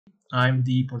I'm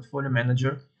the portfolio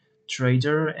manager,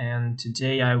 trader, and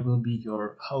today I will be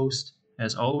your host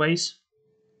as always.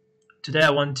 Today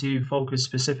I want to focus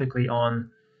specifically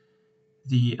on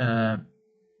the uh,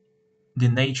 the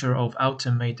nature of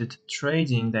automated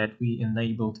trading that we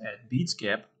enabled at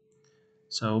Bitsgap.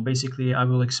 So basically, I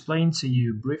will explain to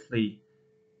you briefly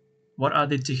what are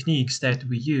the techniques that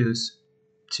we use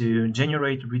to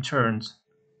generate returns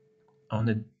on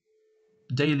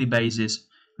a daily basis,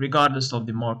 regardless of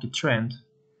the market trend.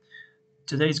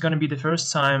 Today is going to be the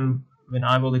first time when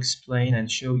I will explain and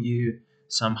show you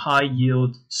some high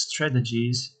yield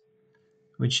strategies,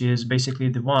 which is basically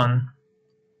the one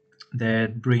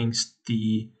that brings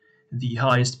the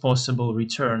highest possible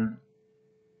return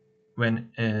when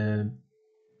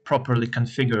properly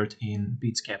configured in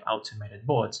Bitsgap automated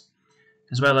bots,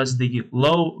 as well as the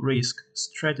low risk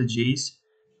strategies,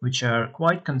 which are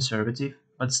quite conservative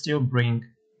but still bring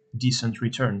decent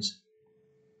returns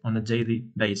on a daily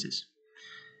basis.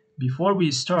 Before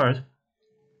we start,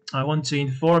 I want to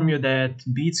inform you that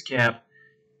Bitsgap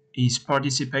is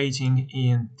participating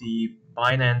in the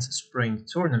Binance Spring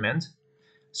Tournament.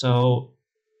 So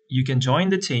you can join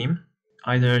the team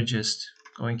either just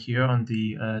going here on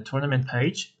the tournament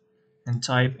page and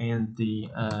type in the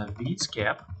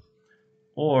Bitsgap,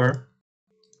 or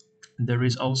there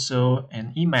is also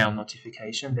an email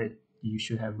notification that you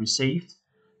should have received,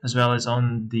 as well as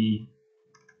on the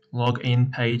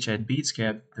login page at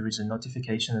Bitsgap there is a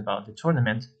notification about the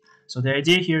tournament. So the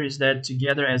idea here is that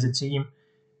together as a team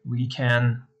we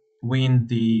can win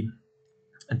the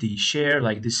share,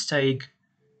 like the stake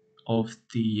of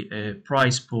the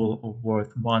prize pool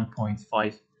worth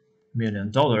 $1.5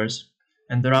 million,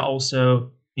 and there are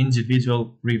also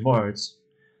individual rewards.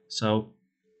 So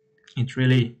it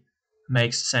really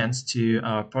makes sense to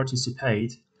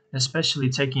participate, especially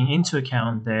taking into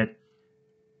account that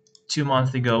 2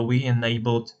 months ago we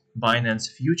enabled Binance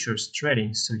futures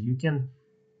trading, so you can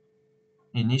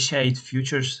initiate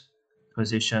futures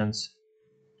positions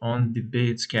on the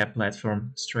Bitsgap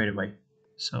platform straight away.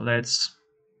 So let's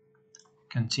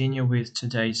continue with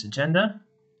today's agenda,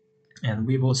 and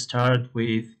we will start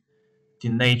with the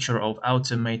nature of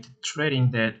automated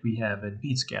trading that we have at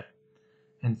Bitsgap.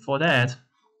 And for that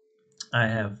I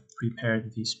have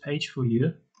prepared this page for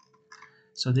you.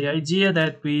 So the idea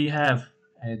that we have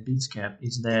at Bitsgap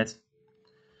is that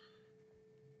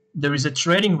there is a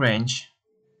trading range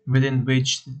within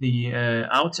which the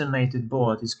automated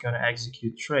bot is going to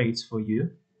execute trades for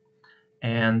you,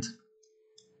 and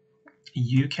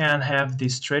you can have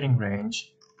this trading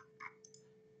range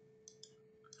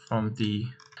from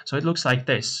so it looks like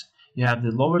this. You have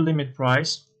the lower limit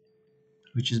price,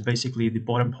 which is basically the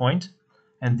bottom point,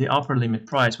 and the upper limit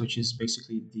price, which is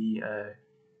basically the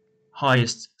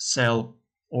highest sell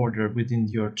order within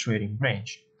your trading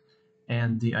range.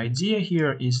 And the idea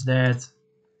here is that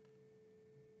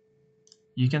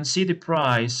you can see the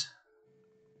price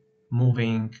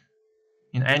moving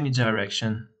in any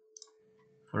direction.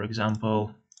 For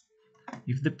example,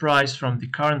 if the price from the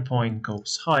current point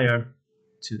goes higher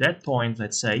to that point,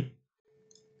 let's say,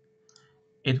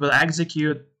 it will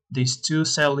execute these two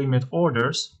sell limit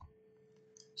orders.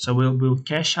 So we'll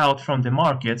cash out from the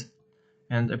market,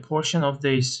 and a portion of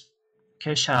this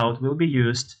cash out will be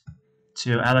used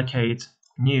to allocate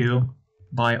new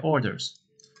buy orders.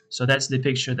 So that's the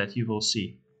picture that you will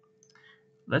see.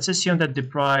 Let's assume that the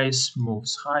price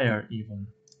moves higher even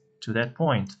to that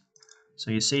point.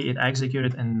 So you see it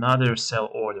executed another sell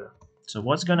order. So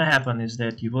what's going to happen is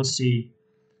that you will see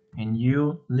a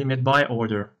new limit buy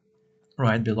order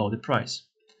right below the price.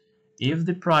 If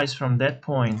the price from that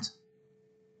point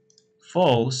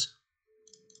falls,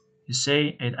 you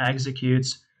see it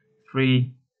executes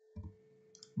 3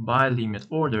 buy limit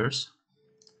orders,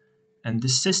 and the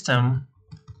system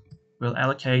will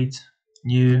allocate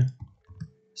new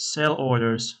sell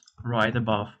orders right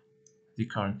above the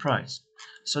current price.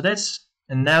 So that's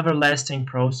an everlasting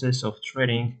process of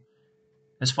trading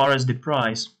as far as the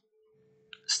price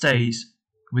stays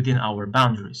within our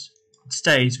boundaries. It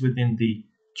stays within the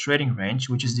trading range,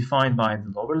 which is defined by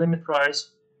the lower limit price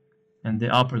and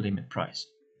the upper limit price.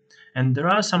 And there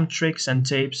are some tricks and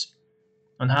tips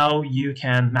on how you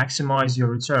can maximize your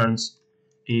returns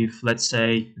if, let's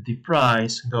say, the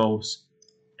price goes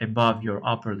above your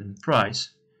upper limit price,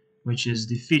 which is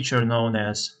the feature known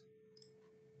as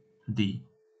the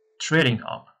trading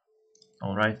up.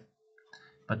 All right,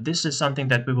 but this is something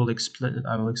that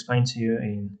I will explain to you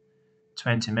in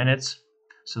 20 minutes,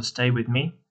 so stay with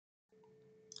me.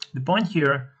 The point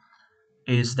here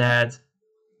is that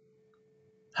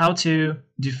how to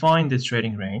define the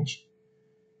trading range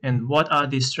and what are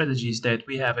the strategies that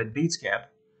we have at Bitsgap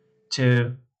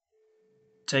to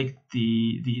take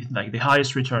the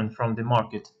highest return from the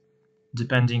market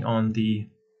depending on the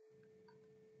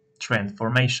trend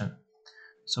formation.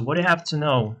 So what you have to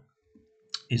know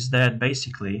is that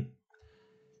basically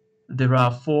there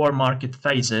are 4 market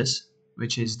phases,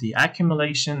 which is the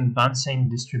accumulation, advancing,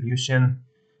 distribution,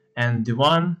 and the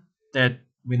one that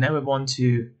we never want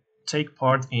to take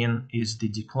part in is the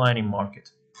declining market.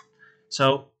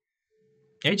 So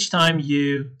each time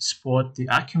you spot the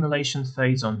accumulation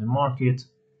phase on the market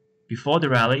before the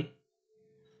rally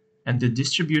and the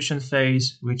distribution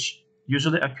phase, which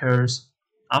usually occurs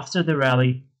after the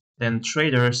rally, then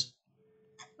traders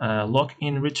lock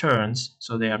in returns,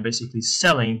 so they are basically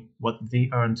selling what they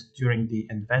earned during the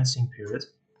advancing period.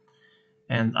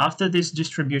 And after this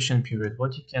distribution period,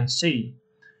 what you can see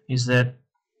is that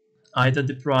either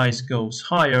the price goes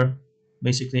higher,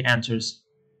 basically enters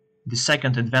the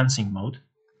second advancing mode,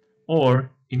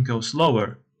 or it goes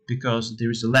lower because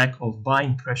there is a lack of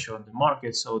buying pressure on the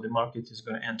market, so the market is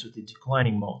going to enter the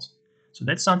declining mode. So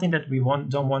that's something that we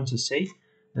don't want to see.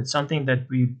 That's something that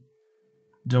we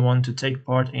don't want to take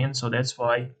part in, so that's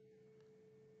why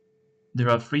there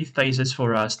are 3 phases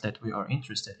for us that we are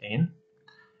interested in.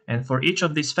 And for each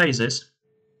of these phases,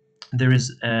 there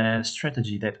is a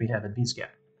strategy that we have at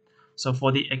Bitsgap. So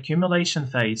for the accumulation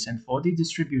phase and for the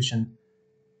distribution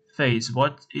phase,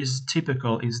 what is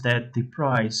typical is that the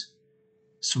price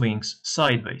swings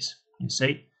sideways. You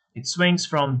see, it swings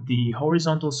from the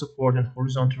horizontal support and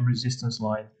horizontal resistance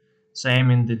line, same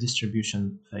in the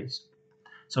distribution phase.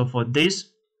 So for this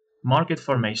market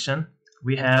formation,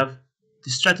 we have the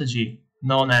strategy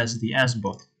known as the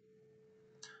S-bot.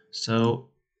 So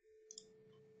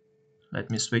let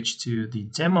me switch to the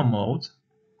demo mode,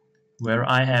 where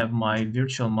I have my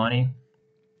virtual money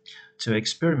to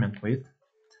experiment with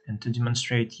and to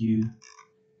demonstrate you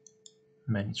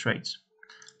many trades.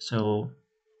 So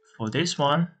for this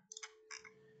one,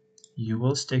 you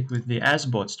will stick with the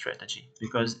S-bot strategy,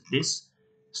 because this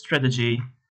strategy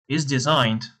is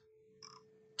designed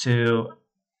to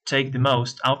take the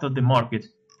most out of the market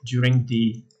during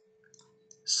the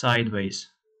sideways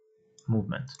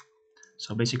movement.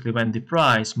 So basically when the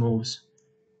price moves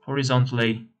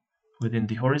horizontally within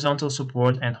the horizontal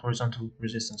support and horizontal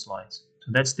resistance lines.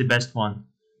 So that's the best one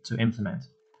to implement.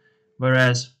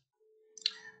 Whereas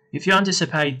if you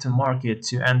anticipate the market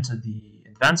to enter the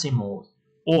advancing mode,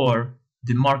 or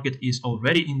the market is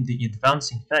already in the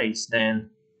advancing phase, then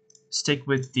stick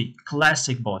with the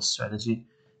classic bot strategy,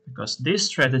 because this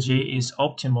strategy is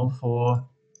optimal for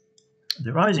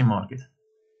the rising market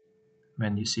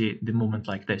when you see the movement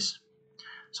like this.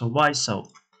 So why so?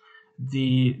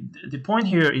 The point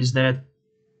here is that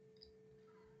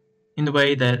in the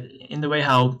way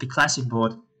how the classic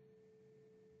bot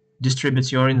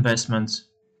distributes your investments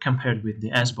compared with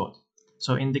the S-bot.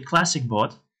 So in the classic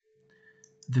bot,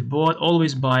 the bot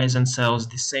always buys and sells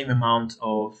the same amount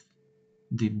of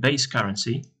the base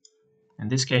currency. In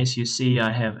this case, you see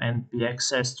I have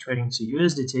NPXS trading to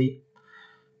USDT.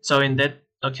 So in that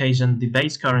occasion, the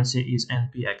base currency is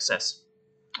NPXS.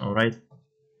 All right.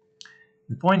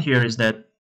 The point here is that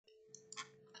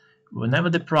whenever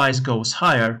the price goes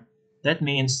higher, that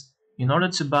means in order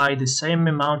to buy the same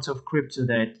amount of crypto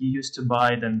that you used to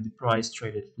buy then the price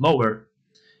traded lower,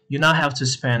 you now have to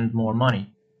spend more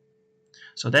money.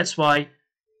 So that's why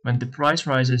when the price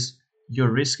rises, your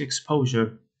risk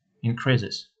exposure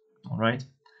increases. All right.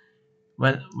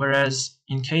 Whereas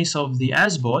in case of the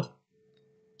S-bot,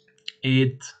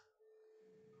 it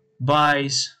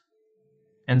buys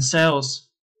and sells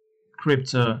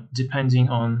crypto depending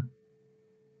on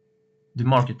the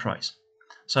market price.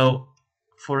 So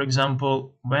for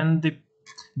example, when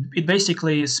it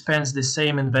basically spends the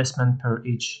same investment per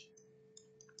each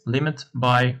limit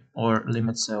buy or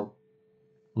limit sell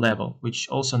level, which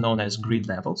also known as grid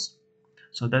levels.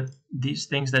 So that these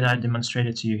things that I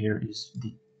demonstrated to you here is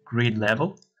the grid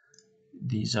level.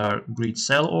 These are grid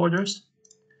sell orders,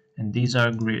 and these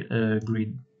are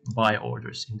grid buy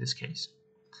orders in this case.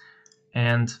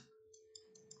 And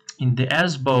in the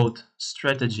S-bot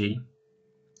strategy,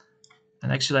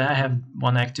 and actually I have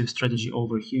one active strategy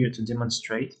over here to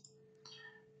demonstrate.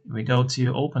 We go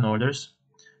to open orders.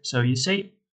 So you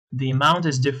see the amount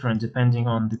is different depending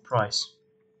on the price.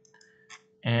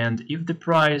 And if the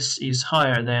price is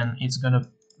higher, then it's going to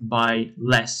buy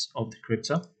less of the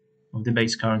crypto, of the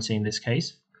base currency in this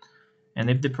case. And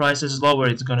if the price is lower,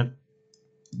 it's going to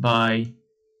buy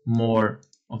more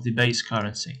of the base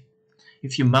currency.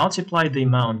 If you multiply the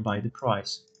amount by the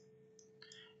price,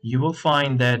 you will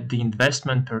find that the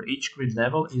investment per each grid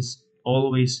level is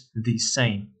always the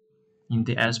same in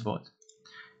the S-bot.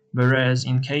 Whereas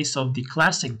in case of the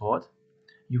classic bot,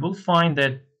 you will find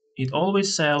that it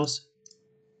always sells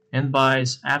and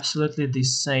buys absolutely the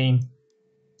same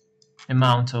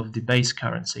amount of the base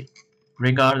currency,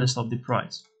 regardless of the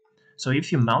price. So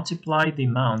if you multiply the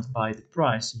amount by the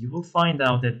price, you will find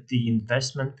out that the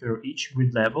investment per each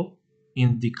grid level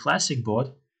in the classic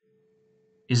bot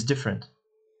is different.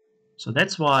 So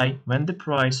that's why when the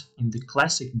price in the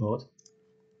classic bot,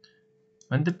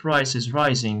 when the price is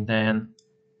rising, then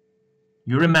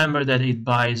you remember that it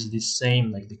buys the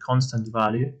same, like the constant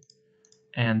value,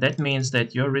 and that means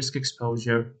that your risk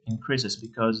exposure increases,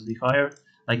 because the higher,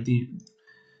 like the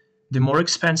more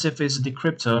expensive is the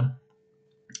crypto,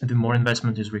 the more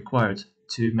investment is required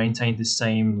to maintain the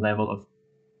same level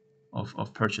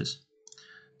of purchase.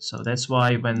 So that's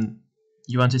why when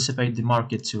you anticipate the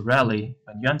market to rally,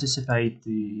 when you anticipate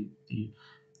the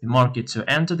market to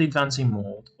enter the advancing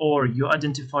mode, or you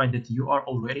identify that you are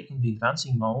already in the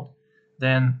advancing mode,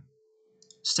 then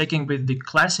sticking with the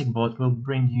classic bot will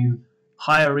bring you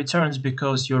higher returns,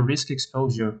 because your risk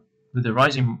exposure with the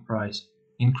rising price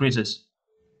increases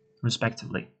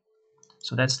respectively.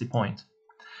 So that's the point.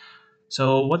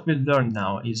 So what we've learned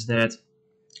now is that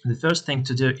the first thing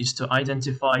to do is to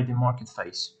identify the market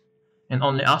phase, and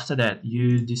only after that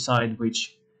you decide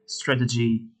which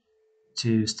strategy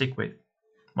to stick with.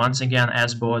 Once again,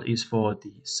 SBOT is for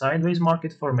the sideways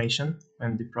market formation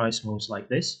when the price moves like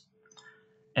this,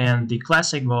 and the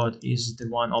classic bot is the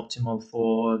one optimal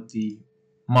for the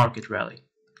market rally,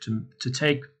 to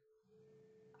take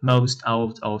most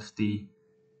out of the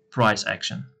price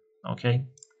action. Okay,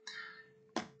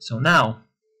 so now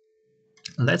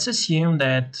let's assume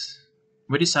that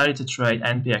we decided to trade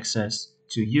NPXS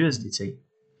to USDT,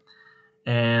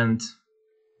 and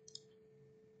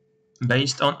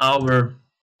based on our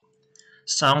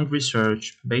sound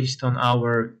research, based on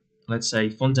our, let's say,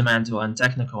 fundamental and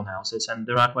technical analysis, and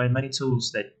there are quite many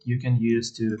tools that you can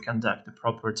use to conduct the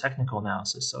proper technical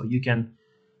analysis. So you can,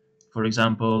 for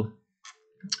example,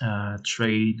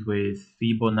 trade with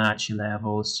Fibonacci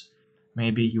levels.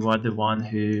 Maybe you are the one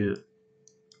who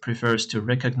prefers to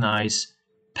recognize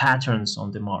patterns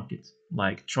on the market,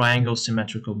 like triangle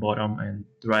symmetrical bottom, and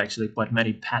there are actually quite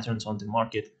many patterns on the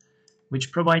market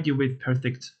which provide you with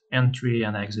perfect entry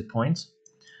and exit points.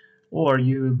 Or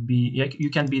you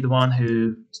can be the one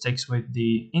who sticks with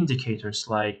the indicators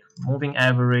like moving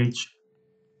average,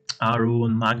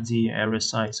 Arun, MACD,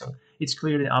 RSI. So it's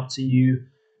clearly up to you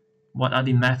what are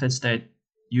the methods that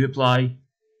you apply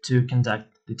to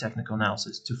conduct the technical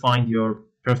analysis to find your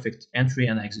perfect entry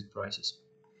and exit prices.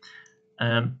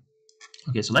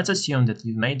 Okay, so let's assume that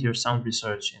you've made your sound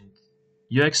research and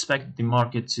you expect the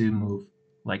market to move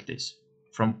like this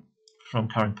from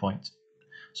current point.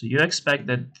 So you expect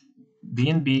that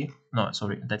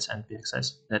that's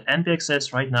NPXS. That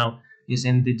NPXS right now is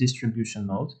in the distribution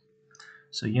mode.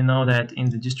 So you know that in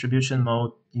the distribution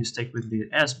mode, you stick with the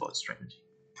SBOT strategy.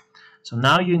 So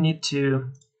now you need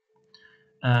to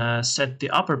set the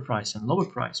upper price and lower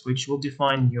price, which will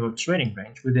define your trading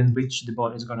range within which the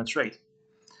bot is going to trade.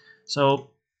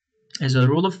 So as a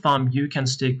rule of thumb, you can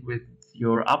stick with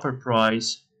your upper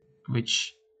price,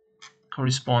 which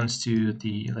corresponds to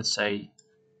the, let's say,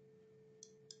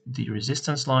 the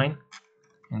resistance line,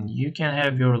 and you can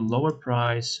have your lower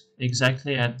price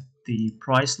exactly at the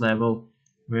price level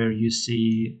where you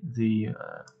see the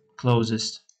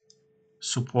closest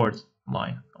support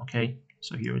line. Okay,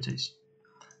 so here it is.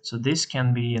 So this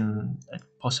can be in a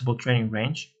possible trading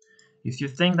range. If you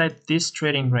think that this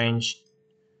trading range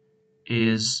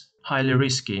is highly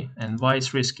risky, and why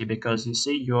it's risky, because you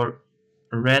see your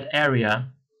red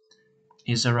area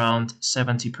is around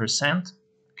 70%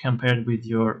 compared with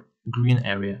your green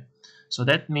area. So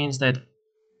that means that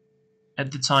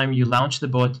at the time you launch the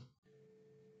bot,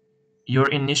 your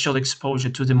initial exposure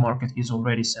to the market is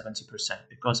already 70%,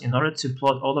 because in order to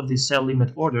plot all of these sell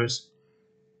limit orders,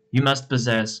 you must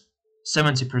possess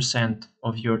 70%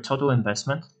 of your total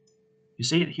investment. You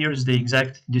see, here's the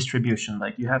exact distribution.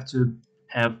 Like you have to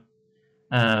have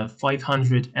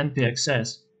 500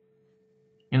 NPXS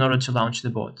in order to launch the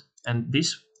bot, and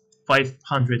this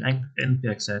 500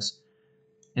 NPXS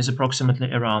is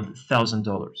approximately around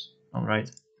 $1,000. All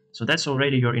right, so that's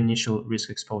already your initial risk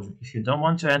exposure. If you don't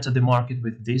want to enter the market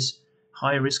with this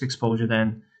high risk exposure,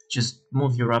 then just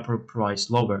move your upper price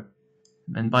lower,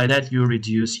 and by that you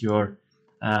reduce your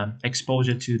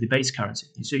exposure to the base currency.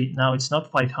 You see, now it's not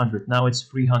 500, now it's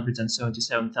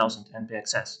 377,000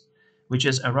 NPXS, which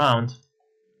is around,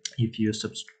 if you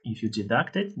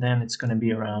deduct it, then it's going to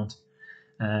be around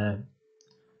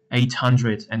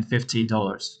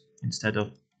 $850 instead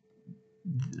of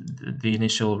the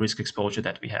initial risk exposure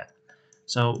that we had.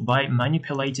 So by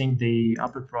manipulating the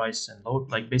upper price and lower,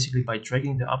 like basically by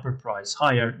dragging the upper price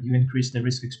higher, you increase the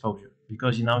risk exposure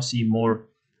because you now see more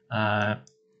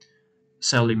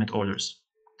sell limit orders.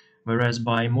 Whereas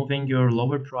by moving your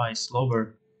lower price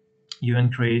lower, you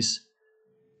increase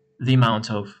the amount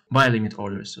of buy limit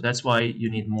orders. So that's why you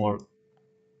need more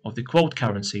of the quote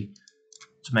currency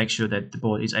to make sure that the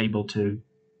bot is able to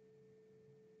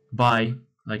buy,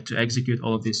 like to execute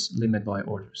all of these limit buy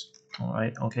orders. All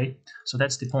right, okay, so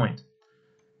that's the point.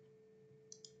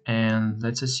 And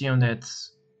let's assume that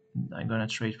I'm gonna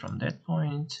trade from that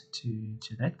point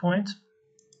to that point.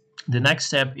 The next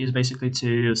step is basically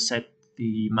to set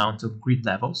the amount of grid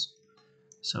levels.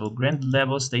 So grid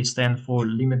levels, they stand for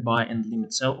limit buy and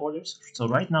limit sell orders. So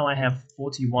right now I have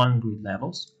 41 grid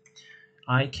levels.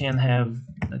 I can have,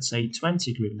 let's say,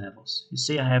 20 grid levels. You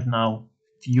see I have now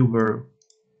fewer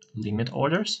limit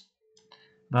orders,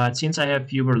 but since I have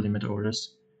fewer limit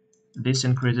orders, this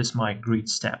increases my grid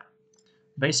step.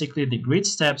 Basically, the grid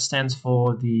step stands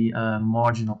for the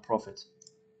marginal profit.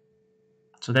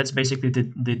 So that's basically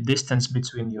the distance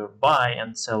between your buy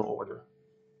and sell order.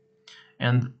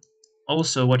 And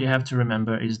also what you have to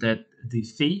remember is that the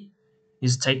fee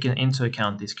is taken into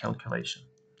account this calculation.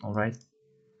 All right.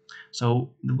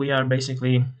 So we are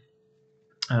basically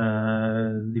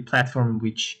the platform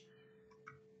which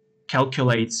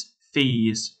calculates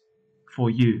fees for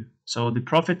you. So the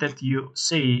profit that you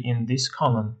see in this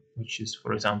column, which is,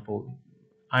 for example,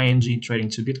 ING trading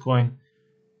to Bitcoin,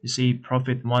 you see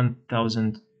profit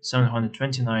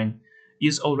 1,729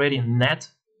 is already net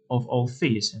of all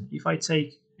fees. And if I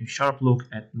take a sharp look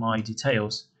at my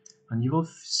details, and you will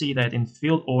see that in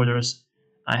field orders,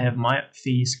 I have my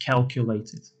fees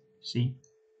calculated. See,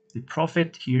 the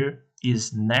profit here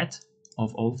is net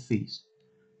of all fees.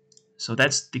 So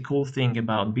that's the cool thing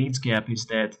about Bitsgap, is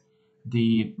that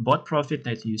the bot profit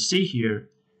that you see here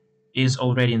is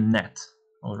already net.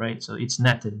 All right, so it's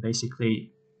netted.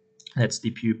 Basically, that's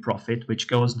the pure profit, which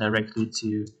goes directly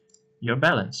to your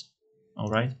balance. All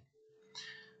right.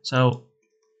 So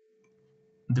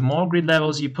the more grid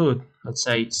levels you put, let's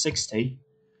say 60,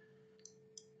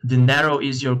 the narrow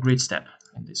is your grid step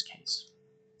in this case.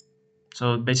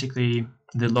 So basically,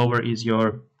 the lower is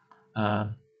your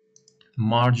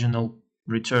marginal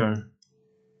return,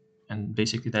 and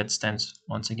basically that stands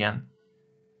once again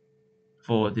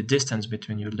for the distance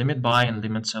between your limit buy and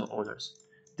limit sell orders.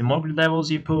 The more grid levels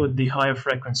you put, the higher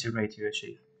frequency rate you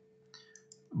achieve.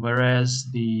 Whereas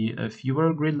the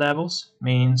fewer grid levels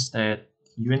means that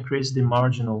you increase the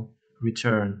marginal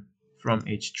return from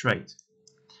each trade.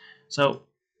 So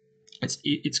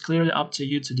it's clearly up to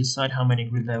you to decide how many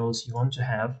grid levels you want to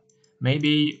have.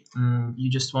 Maybe you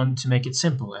just want to make it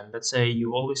simple, and let's say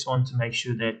you always want to make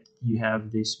sure that you have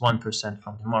this 1%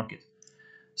 from the market.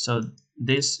 So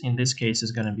this, in this case,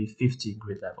 is going to be 50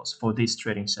 grid levels for this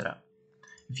trading setup.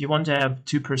 If you want to have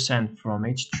 2% from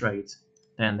each trade,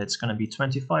 then that's going to be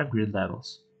 25 grid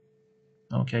levels.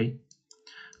 Okay,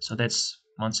 so that's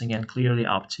once again clearly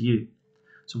up to you.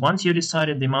 So once you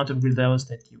decided the amount of grid levels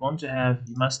that you want to have,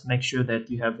 you must make sure that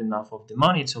you have enough of the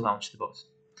money to launch the bot.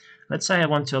 Let's say I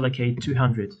want to allocate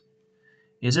 200.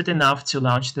 Is it enough to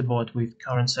launch the bot with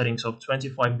current settings of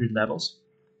 25 grid levels?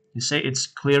 You say it's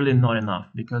clearly not enough,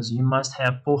 because you must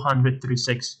have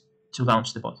 436 to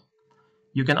launch the bot.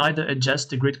 You can either adjust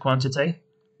the grid quantity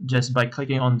just by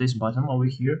clicking on this button over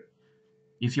here.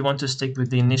 If you want to stick with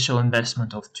the initial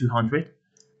investment of 200,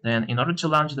 then in order to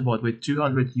launch the bot with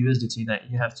 200 USDT, that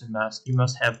you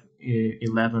must have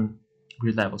 11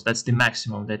 grid levels. That's the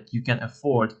maximum that you can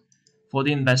afford for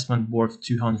the investment worth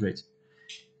 200.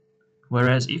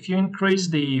 Whereas if you increase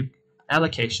the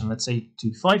allocation, let's say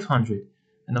to 500,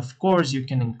 and of course you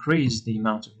can increase the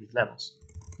amount of grid levels.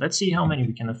 Let's see how many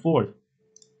we can afford.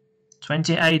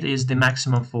 28 is the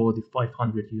maximum for the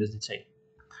 500 USDT.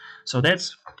 So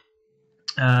that's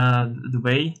the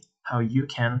way how you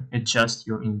can adjust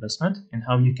your investment and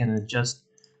how you can adjust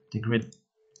the grid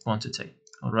quantity.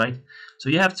 All right. So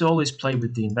you have to always play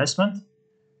with the investment,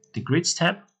 the grid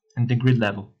step, and the grid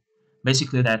level.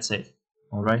 Basically, that's it.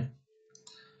 All right.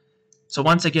 So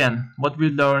once again, what we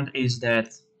learned is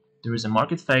that there is a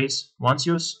market phase. Once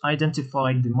you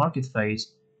identify the market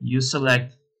phase, you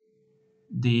select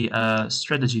the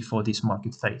strategy for this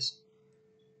market phase.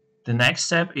 The next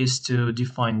step is to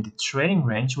define the trading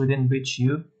range within which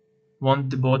you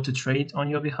want the bot to trade on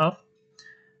your behalf.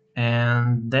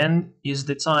 And then is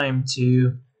the time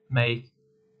to make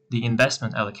the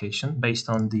investment allocation based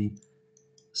on the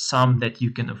sum that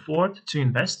you can afford to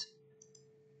invest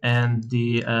and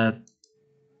the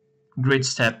grid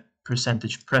step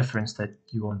percentage preference that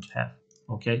you want to have.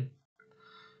 Okay.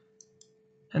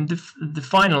 And the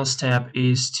final step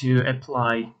is to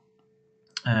apply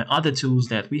other tools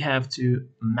that we have to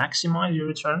maximize your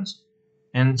returns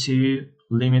and to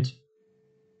limit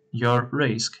your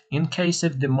risk in case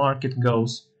if the market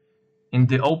goes in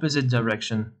the opposite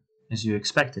direction as you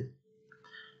expected.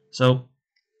 So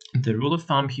the rule of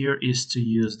thumb here is to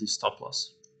use the stop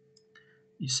loss.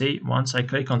 You see, once I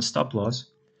click on stop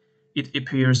loss, it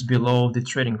appears below the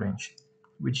trading range,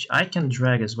 which I can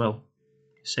drag as well.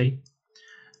 You see?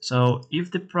 So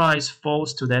if the price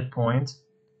falls to that point,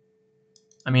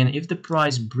 if the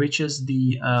price breaches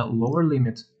the lower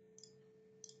limit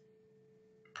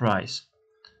price,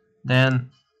 then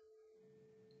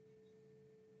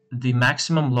the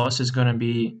maximum loss is going to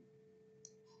be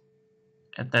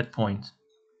at that point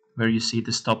where you see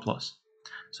the stop loss.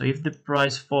 So if the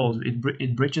price falls,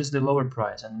 it breaches the lower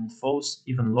price and falls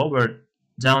even lower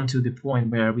down to the point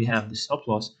where we have the stop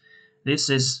loss. This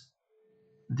is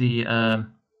the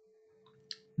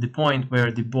point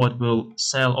where the bot will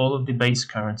sell all of the base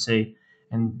currency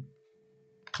and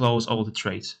close all the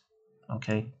trades.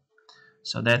 Okay,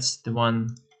 so that's the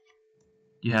one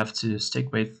you have to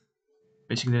stick with.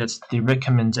 Basically, that's the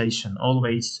recommendation.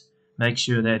 Always make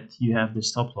sure that you have the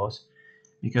stop loss,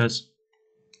 because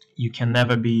you can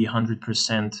never be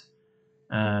 100%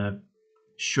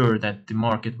 sure that the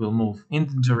market will move in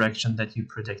the direction that you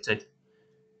predicted.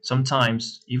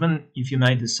 Sometimes, even if you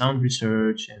made the sound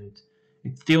research and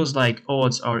it feels like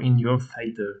odds are in your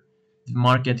favor, the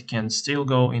market can still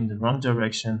go in the wrong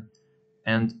direction.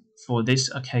 And for this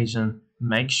occasion,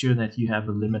 make sure that you have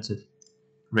a limited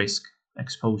risk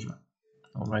exposure.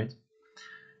 All right,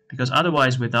 because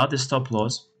otherwise, without the stop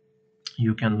loss,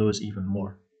 you can lose even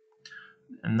more.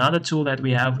 Another tool that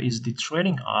we have is the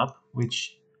trading app,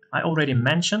 which I already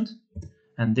mentioned,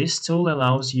 and this tool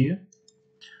allows you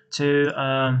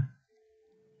to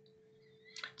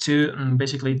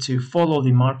basically to follow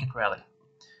the market rally.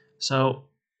 So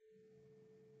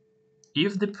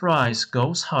if the price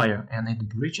goes higher and it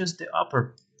breaches the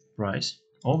upper price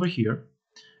over here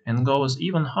and goes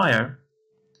even higher,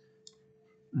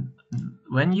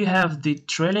 when you have the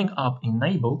trailing up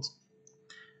enabled,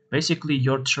 basically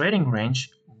your trading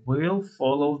range will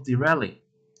follow the rally.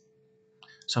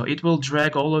 So it will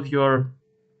drag all of your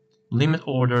limit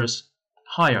orders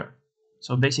higher.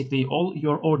 So basically all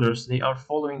your orders, they are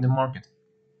following the market.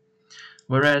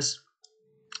 Whereas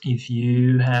if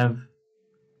you have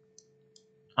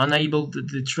enabled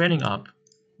the trading up,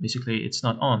 basically it's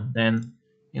not on, then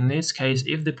in this case,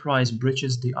 if the price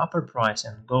breaches the upper price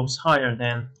and goes higher,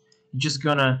 then you're just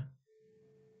gonna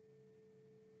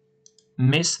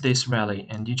miss this rally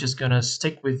and you're just gonna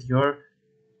stick with your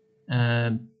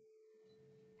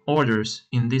orders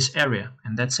in this area,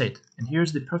 and that's it. And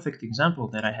here's the perfect example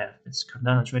that I have. It's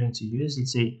Cardano Trading to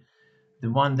USDT, the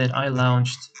one that I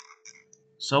launched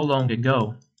so long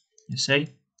ago. You see,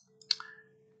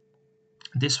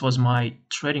 this was my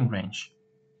trading range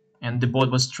and the bot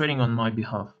was trading on my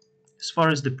behalf as far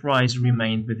as the price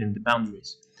remained within the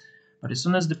boundaries. But as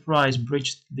soon as the price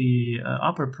breached the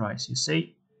upper price, you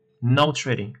see, no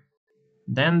trading.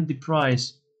 Then the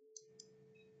price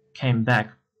came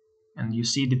back and you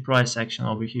see the price action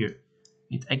over here.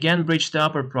 It again breached the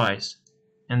upper price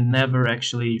and never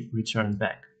actually returned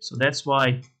back. So that's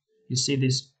why you see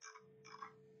this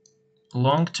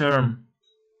long-term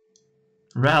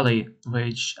rally,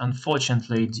 which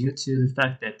unfortunately, due to the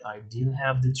fact that I didn't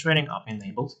have the trading up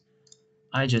enabled,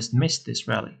 I just missed this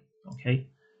rally. Okay,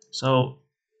 so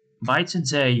by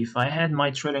today, if I had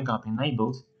my trading up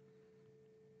enabled,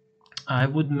 I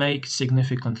would make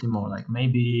significantly more, like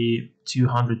maybe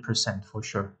 200% for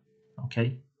sure.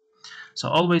 Okay, so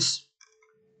always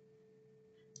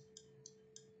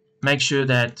make sure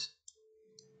that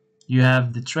you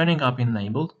have the trading up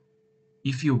enabled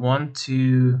if you want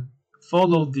to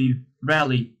follow the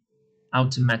rally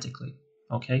automatically.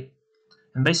 Okay,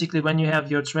 and basically when you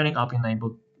have your trading up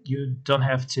enabled, you don't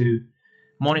have to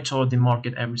monitor the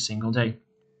market every single day.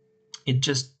 It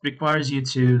just requires you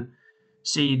to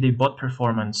see the bot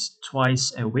performance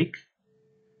twice a week,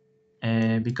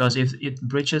 because if it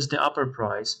breaches the upper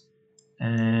price,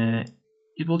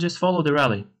 it will just follow the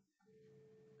rally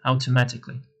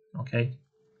automatically. Okay,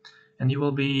 and you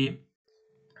will be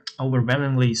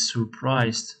overwhelmingly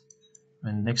surprised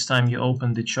when next time you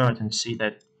open the chart and see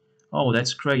that, oh,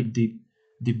 that's great,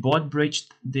 the bot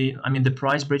breached the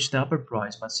price breached the upper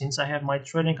price, but since I have my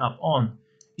trading up on,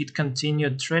 it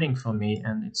continued trading for me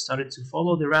and it started to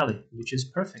follow the rally, which is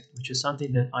perfect, which is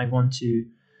something that I want to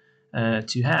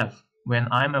have when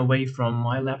I'm away from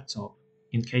my laptop.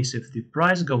 In case if the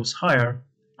price goes higher,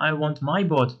 I want my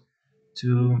bot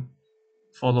to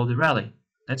follow the rally.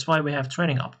 That's why we have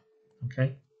trading up.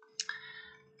 Okay.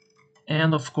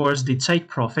 And of course, the take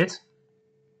profit,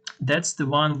 that's the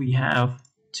one we have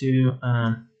to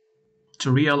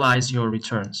realize your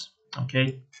returns.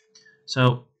 Okay.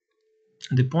 So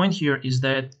the point here is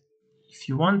that if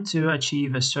you want to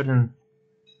achieve a certain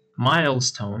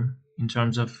milestone in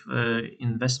terms of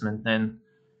investment, then,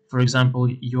 for example,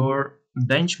 your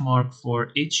benchmark for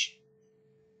each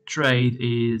trade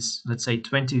is, let's say,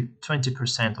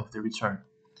 20% of the return.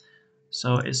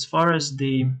 So as far as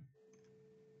the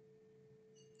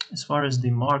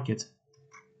market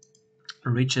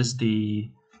reaches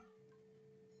the,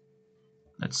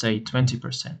 let's say,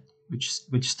 20%,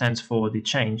 which stands for the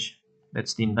change,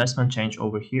 that's the investment change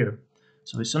over here.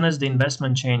 So as soon as the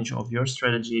investment change of your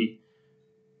strategy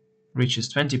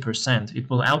reaches 20%, it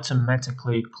will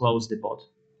automatically close the bot.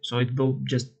 So it will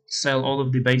just sell all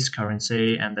of the base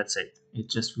currency, and that's it. It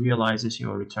just realizes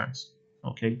your returns.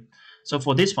 Okay. So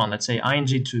for this one, let's say ING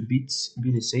to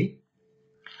BTC,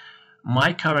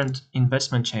 my current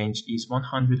investment change is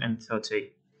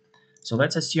 130. So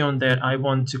let's assume that I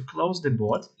want to close the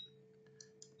bot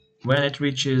when it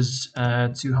reaches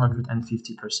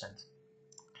 250%.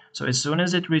 So as soon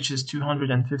as it reaches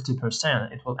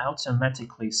 250%, it will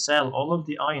automatically sell all of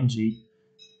the ING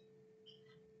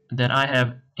that I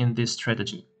have in this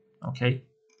strategy. Okay.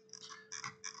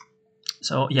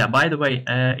 So yeah, by the way,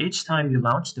 each time you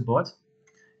launch the bot,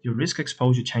 your risk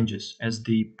exposure changes as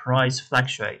the price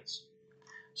fluctuates.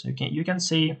 So you can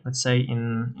see, let's say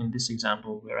in this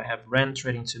example where I have RAN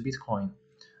trading to Bitcoin,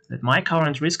 that my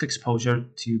current risk exposure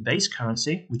to base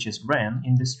currency, which is RAN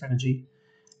in this strategy,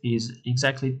 is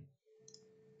exactly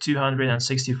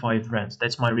 265 rands.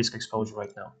 That's my risk exposure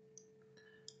right now.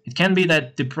 It can be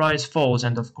that the price falls,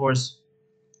 and of course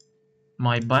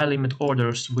my buy limit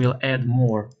orders will add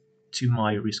more to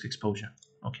my risk exposure.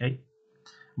 Okay.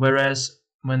 Whereas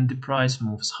when the price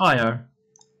moves higher,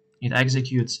 it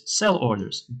executes sell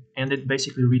orders, and it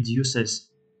basically reduces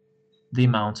the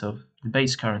amount of the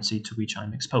base currency to which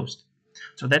I'm exposed.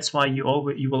 So that's why you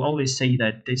will always say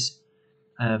that this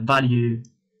value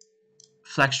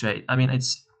fluctuate. I mean,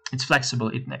 it's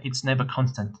flexible. It's never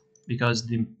constant, because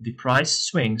the price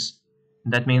swings.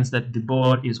 That means that the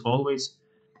bot is always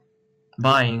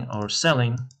buying or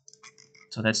selling.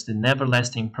 So that's the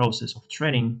never-lasting process of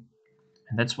trading,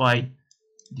 and that's why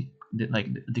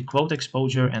the quote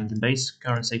exposure and the base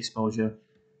currency exposure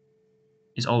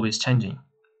is always changing.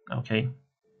 Okay,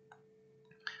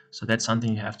 so that's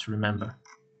something you have to remember,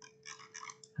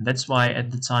 and that's why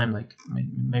at the time, like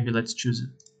maybe let's choose a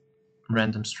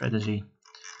random strategy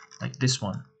like this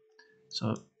one.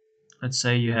 So let's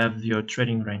say you have your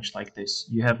trading range like this.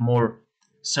 You have more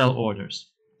sell orders.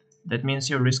 That means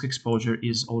your risk exposure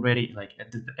is already like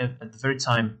at the very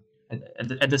time,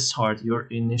 at the start, your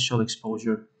initial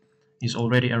exposure is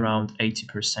already around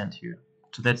 80% here.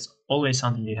 So that's always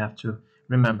something you have to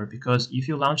remember, because if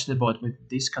you launch the bot with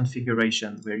this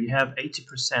configuration where you have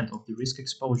 80% of the risk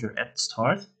exposure at the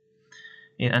start,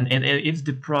 and if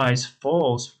the price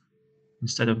falls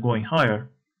instead of going higher,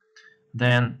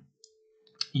 then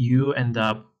you end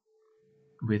up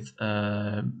with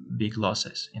big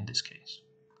losses in this case.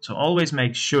 So always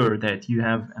make sure that you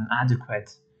have an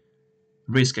adequate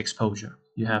risk exposure.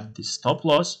 You have the stop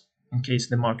loss in case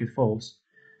the market falls,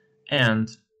 and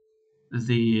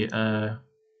the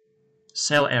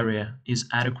sell area is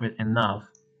adequate enough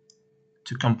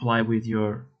to comply with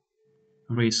your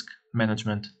risk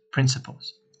management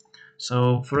principles.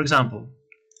 So for example,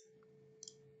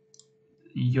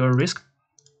 your risk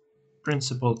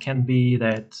principle can be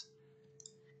that,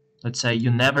 let's say, you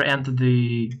never enter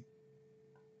the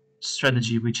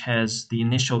strategy which has the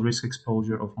initial risk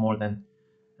exposure of more than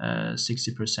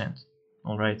 60%.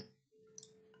 All right.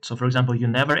 So for example, you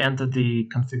never enter the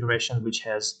configuration which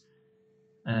has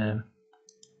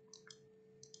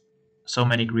so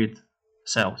many grid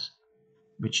cells,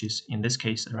 which is in this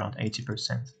case around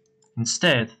 80%.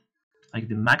 Instead, like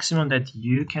the maximum that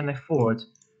you can afford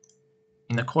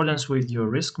in accordance with your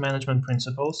risk management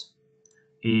principles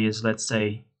is, let's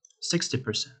say,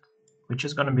 60%, which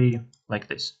is going to be like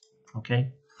this.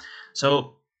 Okay,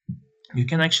 so you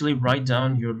can actually write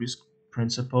down your risk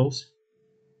principles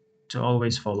to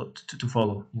always follow, to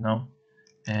follow, you know,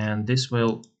 and this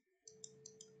will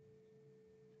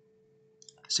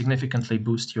significantly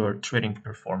boost your trading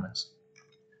performance,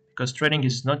 because trading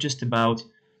is not just about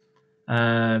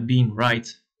being right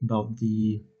about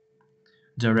the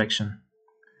direction.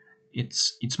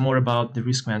 It's more about the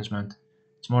risk management.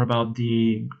 It's more about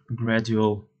the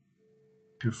gradual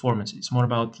performance. It's more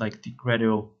about like the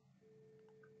gradual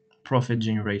profit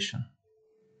generation.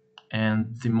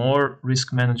 and the more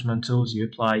risk management tools you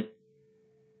apply,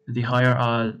 the higher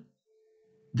are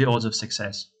the odds of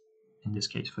success in this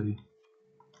case for you.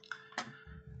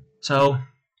 So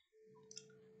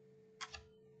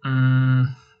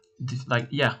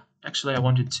actually I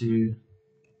wanted to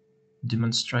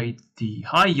demonstrate the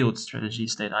high yield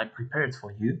strategies that I prepared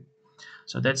for you.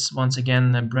 So that's once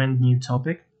again a brand new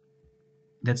topic.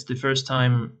 That's the first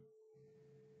time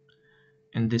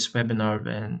in this webinar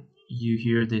and you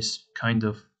hear this kind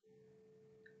of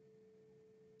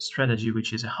strategy,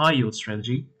 which is a high yield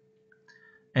strategy.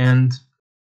 And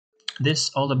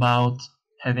this all about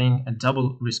having a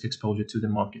double risk exposure to the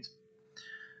market.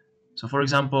 So for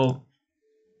example,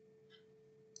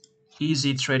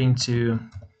 easy trading to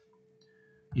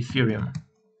Ethereum.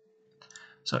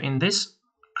 So in this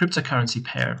cryptocurrency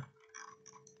pair,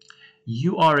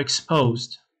 you are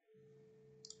exposed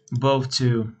both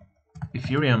to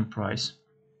Ethereum price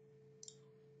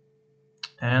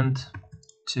and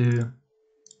to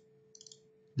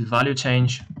the value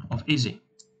change of easy.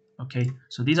 Okay,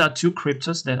 so these are two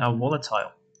cryptos that are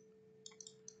volatile.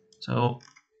 So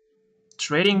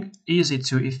trading easy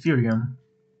to Ethereum,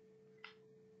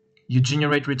 you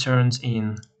generate returns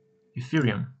in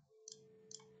Ethereum.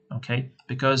 Okay,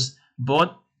 because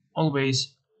bot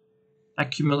always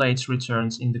accumulates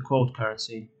returns in the quote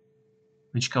currency,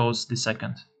 which goes the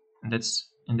second, and that's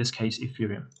in this case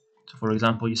Ethereum. So for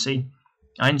example, you see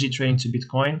ING trading to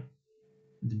Bitcoin,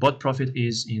 the bot profit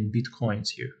is in Bitcoins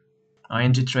here.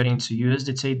 ING trading to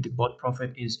USDT, the bot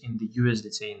profit is in the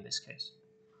USDT in this case.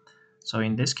 So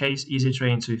in this case, easy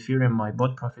trading to Ethereum, my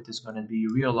bot profit is going to be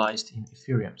realized in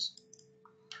Ethereums.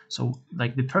 So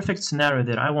like the perfect scenario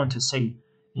that I want to see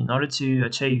in order to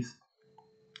achieve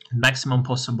maximum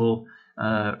possible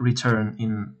return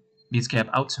in Bitsgap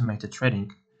automated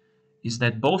trading is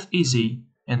that both easy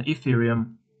and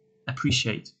Ethereum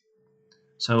appreciate.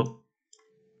 So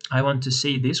I want to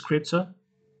see this crypto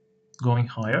going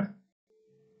higher,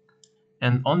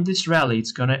 and on this rally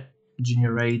it's gonna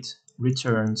generate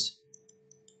returns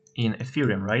in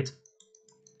Ethereum, right?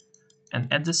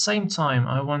 And at the same time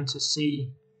I want to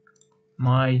see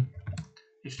my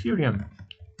Ethereum,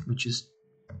 which is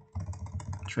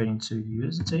trading to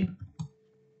USDT,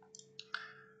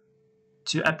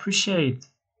 to appreciate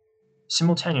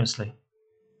simultaneously.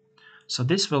 So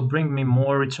this will bring me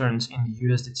more returns in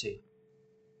USDT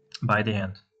by the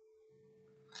end.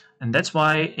 And that's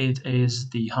why it is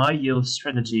the high yield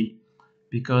strategy,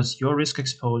 because your risk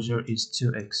exposure is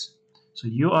 2x. So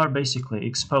you are basically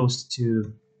exposed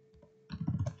to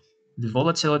the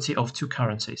volatility of two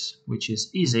currencies, which is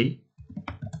easy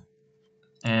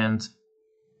and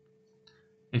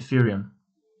Ethereum.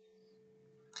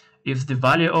 If the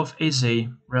value of easy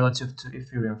relative to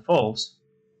Ethereum falls,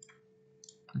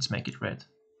 let's make it red.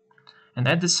 And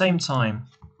at the same time,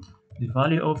 the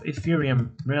value of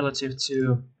Ethereum relative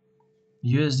to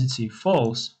USDT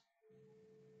falls,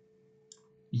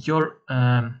 your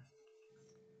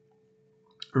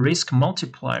risk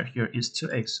multiplier here is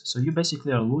 2x. So you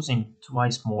basically are losing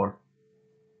twice more.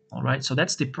 All right, so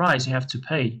that's the price you have to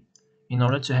pay in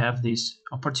order to have this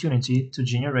opportunity to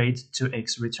generate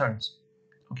 2x returns.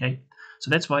 Okay,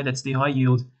 so that's why that's the high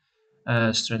yield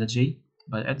strategy,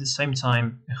 but at the same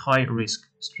time a high risk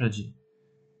strategy.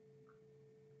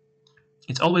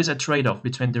 It's always a trade-off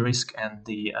between the risk and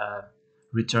the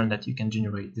return that you can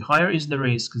generate. The higher is the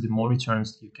risk, the more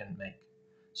returns you can make.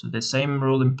 So the same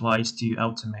rule applies to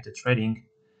automated trading,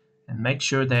 and make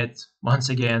sure that once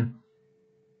again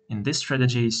in these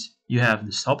strategies you have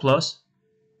the stop loss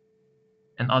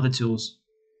and other tools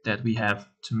that we have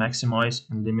to maximize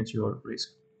and limit your risk.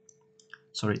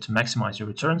 Sorry, to maximize your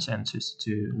returns and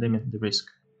to limit the risk.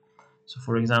 So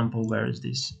for example, where is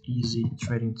this easy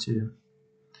trading to?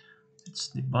 It's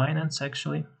the Binance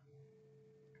actually.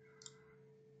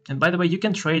 And by the way, you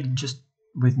can trade just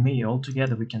with me all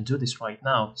together. We can do this right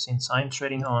now, since I'm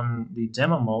trading on the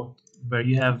demo mode where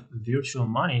you have virtual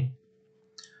money.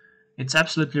 It's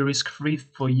absolutely risk-free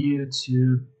for you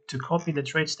to copy the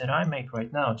trades that I make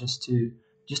right now, just to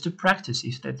practice.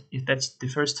 If that's the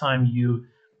first time you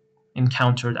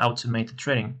encountered automated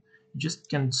trading, you just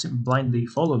can blindly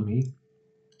follow me.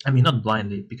 I mean, not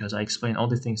blindly, because I explain all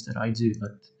the things that I do,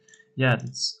 but yeah,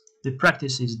 the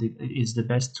practice is the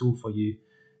best tool for you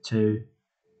to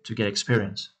get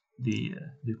experience, the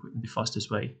fastest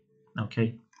way.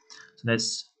 Okay, so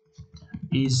that's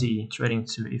easy trading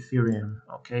to Ethereum.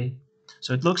 Okay,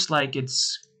 so it looks like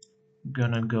it's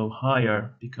gonna go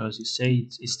higher because you say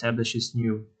it establishes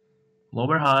new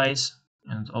lower highs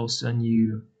and also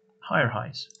new higher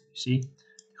highs. You see,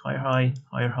 higher high,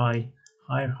 higher high,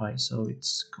 higher high, so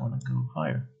it's gonna go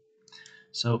higher.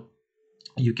 So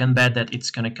you can bet that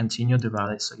it's going to continue the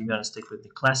rally, so you're going to stick with the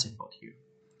classic bot here.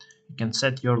 You can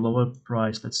set your lower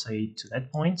price, let's say, to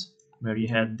that point where you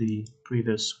had the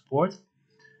previous support,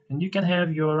 and you can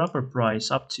have your upper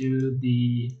price up to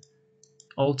the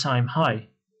all-time high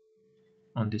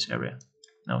on this area.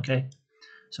 Okay,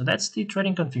 so that's the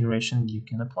trading configuration you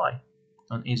can apply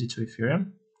on Easy to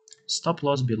Ethereum. Stop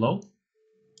loss below,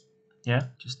 yeah,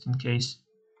 just in case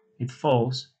it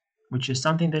falls, which is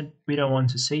something that we don't want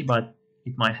to see, but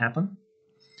it might happen.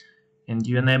 And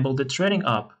you enable the trading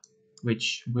up,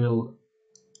 which will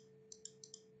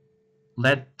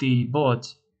let the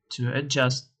bot to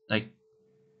adjust, like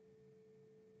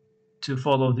to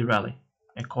follow the rally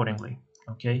accordingly.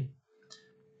 Okay,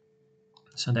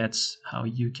 so that's how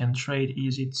you can trade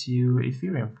Easy to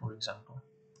Ethereum, for example.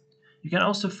 You can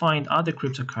also find other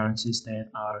cryptocurrencies that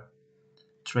are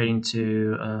trading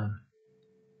to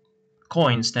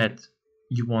coins that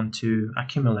you want to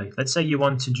accumulate. Let's say you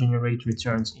want to generate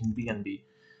returns in BNB,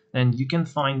 then you can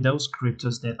find those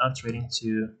cryptos that are trading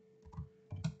to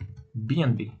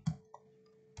BNB.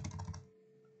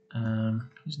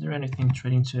 Is there anything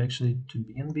trading to actually to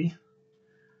BNB?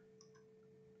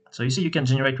 So you see you can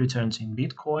generate returns in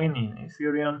Bitcoin, in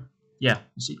Ethereum. Yeah,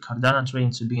 you see Cardano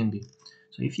trading to BNB.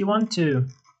 So if you want to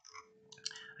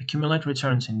accumulate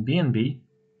returns in BNB,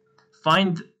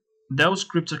 find those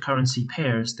cryptocurrency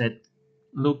pairs that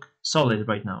look solid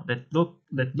right now, that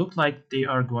look like they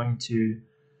are going to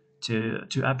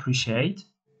appreciate,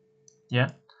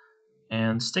 yeah,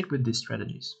 and stick with these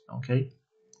strategies. Okay,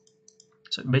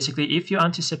 so basically, if you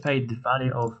anticipate the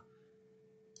value of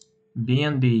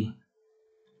BNB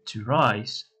to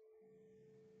rise,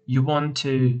 you want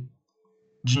to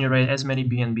generate as many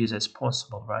BNBs as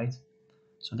possible, right?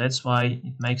 So that's why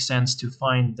it makes sense to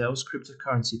find those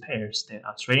cryptocurrency pairs that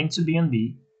are trading to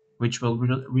BNB, which will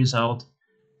result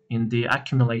in the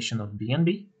accumulation of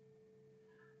BNB,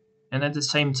 and at the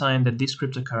same time that these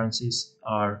cryptocurrencies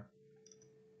are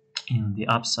in the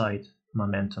upside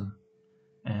momentum,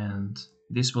 and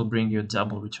this will bring you a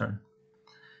double return.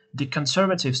 The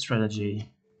conservative strategy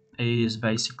is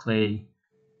basically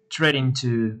trading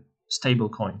to stable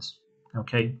coins.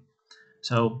 Okay,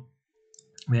 so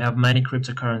we have many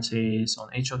cryptocurrencies on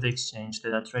each of the exchange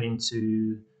that are trading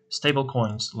to stable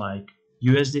coins like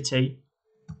USDT,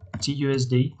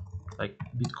 TUSD, like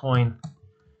Bitcoin,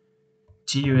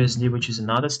 TUSD, which is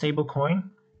another stable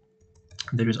coin.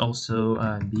 There is also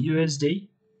BUSD.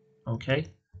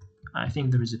 Okay, I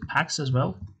think there is a PAX as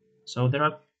well. So there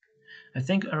are, I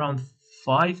think, around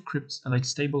 5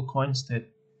 stable coins that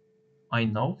I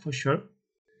know for sure.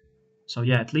 So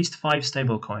yeah, at least 5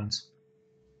 stable coins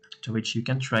to which you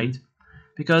can trade.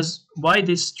 Because why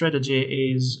this strategy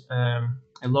is a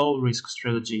low risk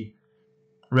strategy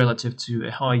relative to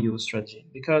a high yield strategy?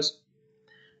 Because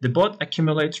the bot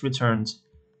accumulates returns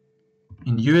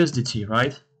in USDT,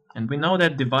 right? And we know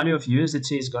that the value of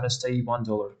USDT is going to stay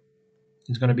 $1.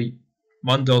 It's going to be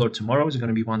 $1 tomorrow. It's going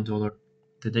to be $1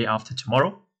 the day after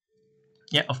tomorrow.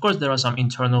 Yeah, of course, there are some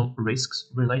internal risks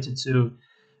related to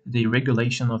the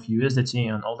regulation of USDT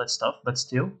and all that stuff, but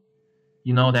still,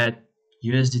 you know that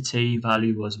USDT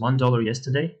value was $1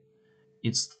 yesterday.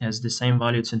 It has the same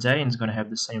value today, and it's going to have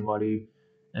the same value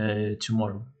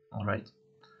tomorrow. All right.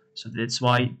 So that's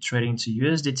why trading to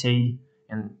USDT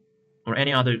and or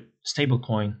any other stable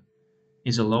coin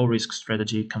is a low risk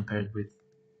strategy compared with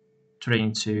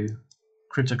trading to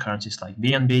cryptocurrencies like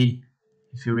BNB,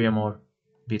 Ethereum, or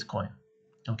Bitcoin.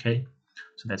 Okay,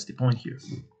 so that's the point here.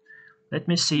 Let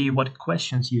me see what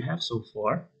questions you have so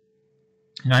far,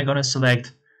 and I'm gonna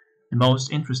select the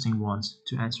most interesting ones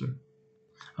to answer.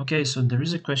 Okay, so there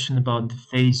is a question about the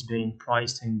phase being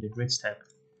priced in the grid step.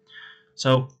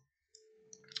 So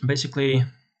basically,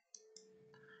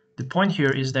 the point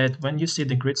here is that when you see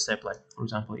the grid step, like for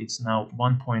example, it's now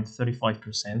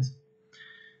 1.35%,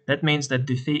 that means that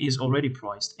the fee is already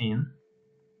priced in.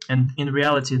 And in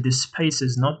reality, this space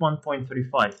is not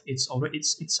 1.35. It's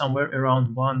somewhere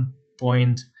around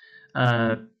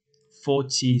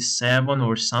 1.47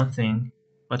 or something.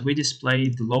 But we display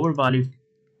the lower value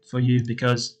for you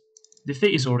because the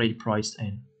fee is already priced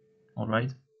in. All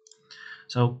right.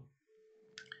 So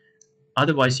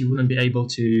otherwise, you wouldn't be able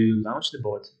to launch the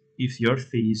bot if your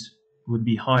fees would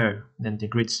be higher than the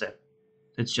grid step.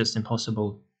 It's just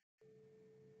impossible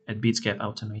at Bitsgap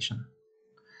automation.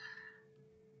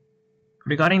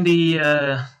 Regarding the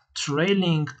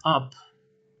trailing up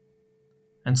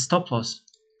and stop loss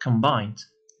combined,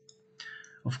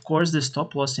 of course the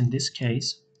stop loss in this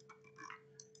case,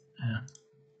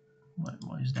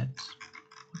 why is that?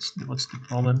 What's the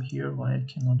problem here? Why I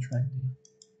cannot drag the?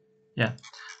 Yeah,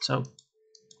 so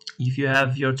if you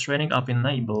have your trading up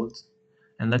enabled,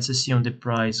 and let's assume the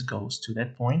price goes to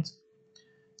that point,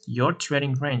 your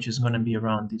trading range is going to be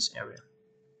around this area.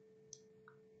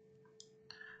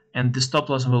 And the stop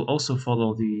loss will also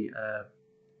follow the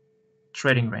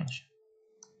trading range.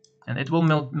 And it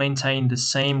will maintain the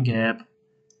same gap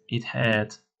it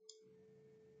had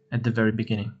at the very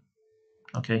beginning.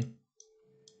 Okay.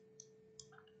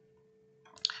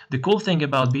 The cool thing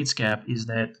about Bitsgap is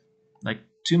that, like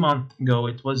 2 months ago,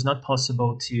 it was not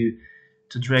possible to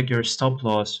drag your stop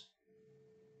loss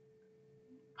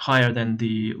higher than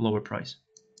the lower price.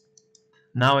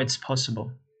 Now it's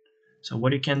possible. So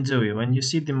what you can do when you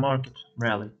see the market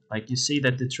rally, like you see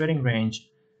that the trading range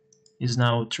is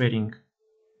now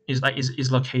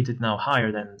is located now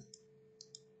higher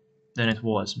than it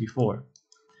was before.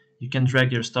 You can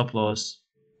drag your stop loss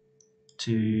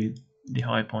to the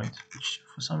high point, which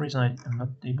for some reason I am not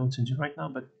able to do right now,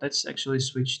 but let's actually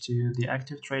switch to the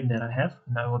active trade that I have,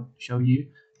 and I will show you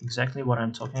exactly what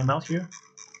I'm talking about here.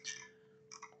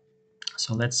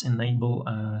 So let's enable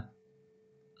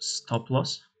stop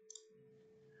loss.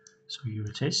 So here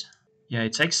it is. Yeah,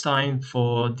 it takes time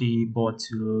for the bot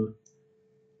to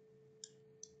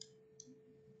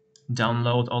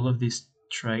download all of these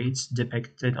trades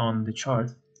depicted on the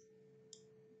chart.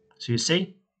 So you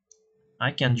see,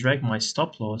 I can drag my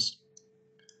stop loss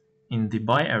in the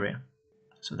buy area.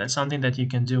 So that's something that you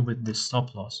can do with the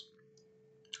stop loss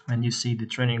when you see the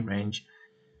trading range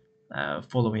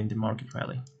following the market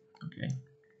rally. Okay.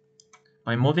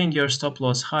 By moving your stop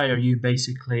loss higher, you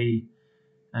basically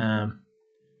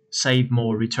save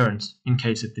more returns in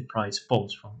case if the price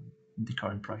falls from the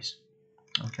current price.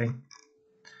 Okay.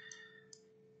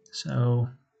 So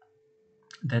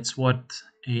that's what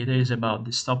it is about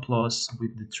the stop loss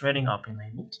with the trading up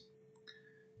enabled.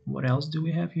 What else do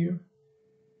we have here?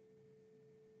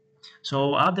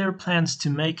 So are there plans to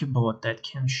make a bot that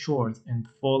can short and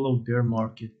follow bear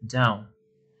market down?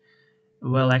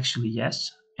 Well, actually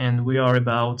yes, and we are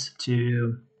about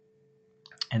to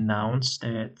announce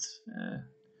that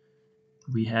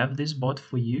we have this bot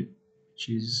for you, which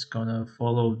is gonna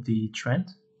follow the trend.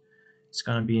 It's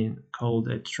gonna be called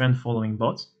a trend following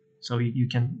bot. So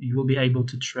you will be able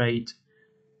to trade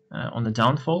on the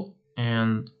downfall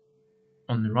and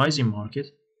on the rising market.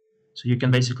 So you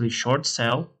can basically short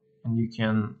sell and you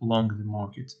can long the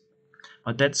market.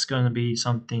 But that's going to be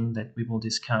something that we will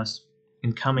discuss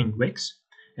in coming weeks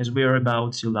as we are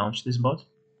about to launch this bot.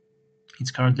 It's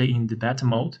currently in the beta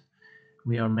mode.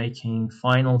 We are making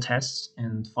final tests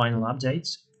and final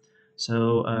updates.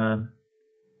 So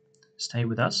stay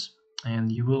with us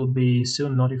and you will be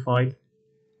soon notified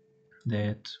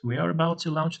that we are about to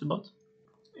launch the bot.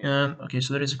 Okay,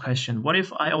 so there is a question. What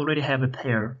if I already have a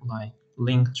pair like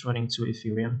Link trading to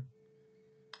Ethereum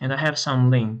and I have some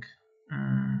Link?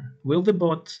 Will the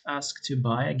bot ask to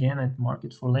buy again at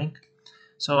market for Link?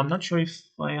 So I'm not sure if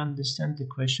I understand the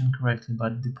question correctly,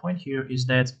 but the point here is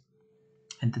that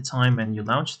at the time when you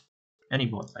launch any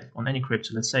bot, like on any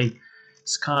crypto, let's say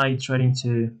Sky trading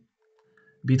to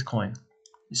Bitcoin,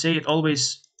 you see it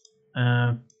always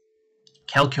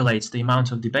calculates the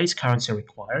amount of the base currency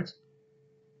required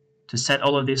to set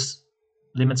all of these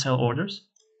limit sell orders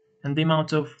and the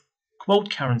amount of quote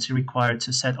currency required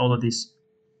to set all of these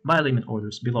buy limit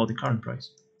orders below the current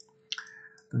price.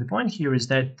 But the point here is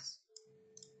that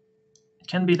it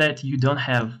can be that you don't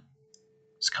have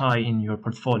Sky in your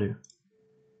portfolio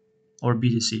or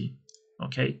BTC.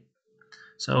 Okay,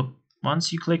 so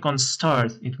once you click on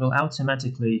start, it will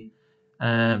automatically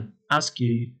ask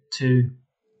you to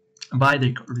buy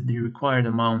the required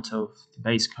amount of the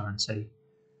base currency,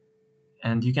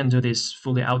 and you can do this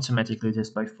fully automatically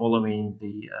just by following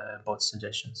the bot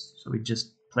suggestions. So it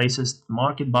just places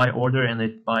market buy order and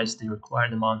it buys the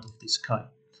required amount of the Sky.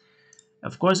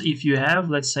 Of course, if you have,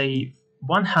 let's say,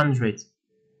 100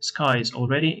 Skies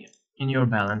already in your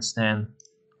balance, then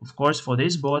of course for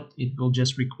this bot it will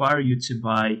just require you to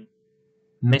buy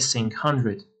missing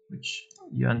 100, which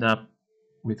you end up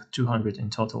with 200 in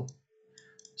total.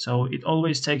 So it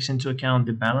always takes into account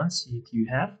the balance that you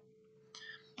have.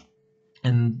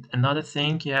 And another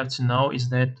thing you have to know is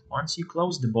that once you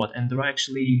close the bot, and there are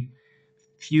actually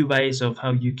few ways of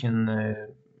how you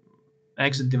can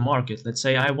exit the market. Let's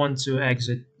say I want to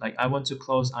exit, like I want to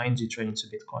close ING trading to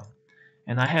Bitcoin,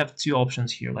 and I have two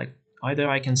options here. Like either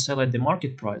I can sell at the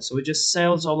market price, so it just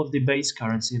sells all of the base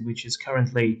currency which is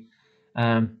currently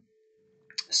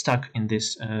stuck in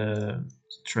this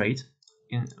trade,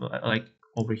 in like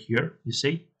over here. You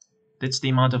see, that's the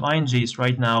amount of INGs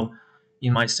right now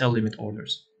in my sell limit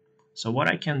orders. So what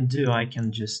I can do, I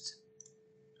can just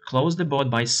close the bot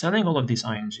by selling all of these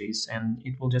INGs, and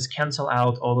it will just cancel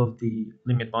out all of the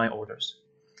limit buy orders.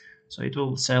 So it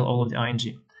will sell all of the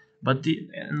ING. But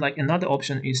like another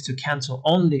option is to cancel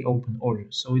only open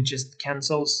orders. So it just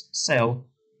cancels sell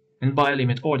and buy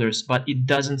limit orders, but it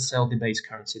doesn't sell the base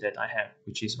currency that I have,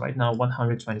 which is right now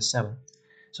 127.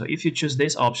 So if you choose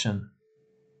this option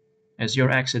as your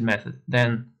exit method,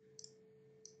 then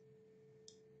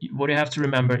what you have to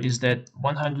remember is that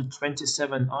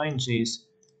 127 INGs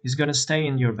is going to stay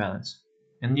in your balance,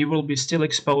 and you will be still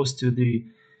exposed to the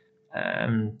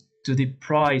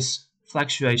price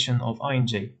fluctuation of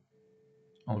ING.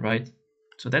 All right,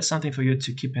 so that's something for you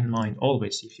to keep in mind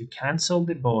always. If you cancel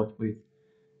the bot with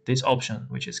this option,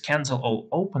 which is cancel all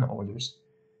open orders,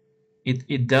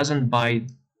 it doesn't buy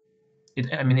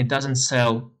it. I mean, it doesn't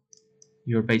sell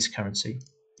your base currency.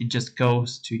 It just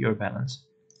goes to your balance.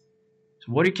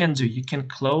 So what you can do, you can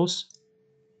close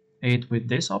it with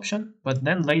this option, but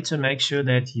then later make sure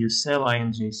that you sell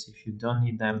INGs if you don't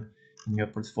need them in your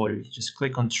portfolio. You just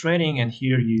click on trading, and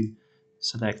here you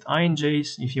select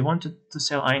INGs. If you want to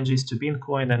sell INGs to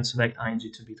Bitcoin, then select ING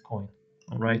to Bitcoin.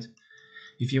 All right.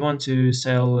 If you want to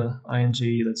sell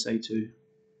ING, let's say, to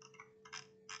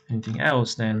anything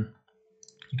else, then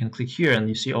you can click here and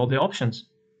you see all the options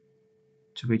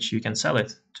to which you can sell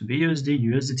it, to BUSD,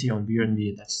 USDT, or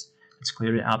BNB. That's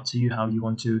clearly up to you how you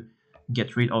want to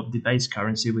get rid of the base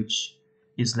currency which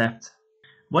is left.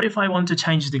 What if I want to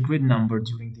change the grid number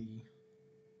during the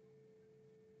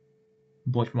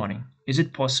bot running? Is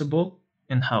it possible,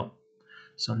 and how?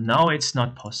 So now it's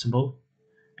not possible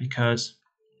because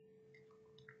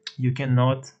you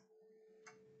cannot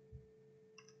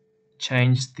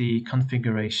change the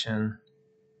configuration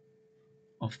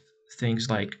of things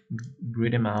like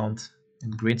grid amount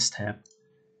and grid step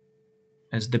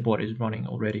as the bot is running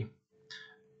already.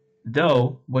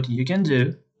 Though what you can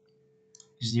do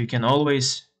is you can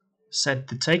always set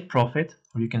the take profit,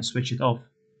 or you can switch it off.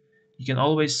 You can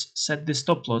always set the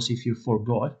stop loss if you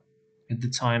forgot at the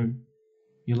time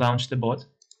you launch the bot,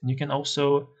 and you can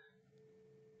also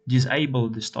disable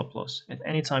the stop loss at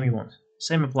any time you want.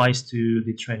 Same applies to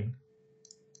the trading,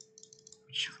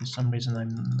 which for some reason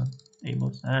I'm not able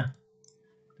to.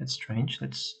 That's strange.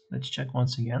 Let's check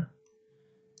once again.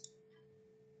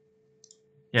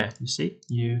 Yeah, you see,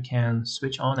 you can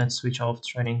switch on and switch off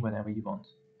trading whenever you want.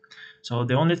 So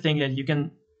the only thing that you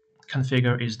can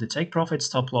configure is the take profit,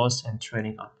 stop loss, and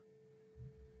trading up.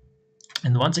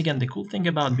 And once again, the cool thing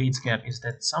about Bitsgap is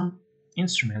that some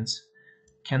instruments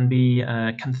can be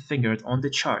configured on the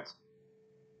chart.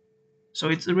 So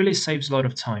it really saves a lot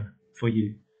of time for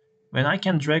you. When I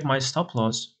can drag my stop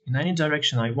loss in any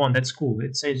direction I want, that's cool.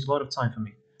 It saves a lot of time for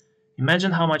me.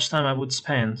 Imagine how much time I would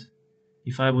spend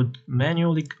if I would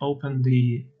manually open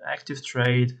the active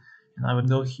trade, and I would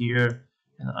go here,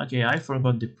 and okay, I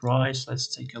forgot the price.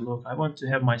 Let's take a look. I want to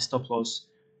have my stop loss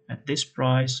at this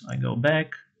price. I go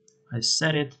back, I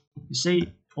set it. You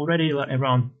see, already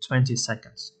around 20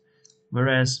 seconds.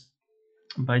 Whereas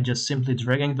by just simply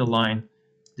dragging the line,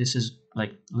 this is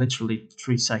like literally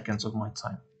 3 seconds of my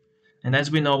time. And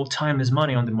as we know, time is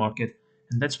money on the market,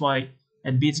 and that's why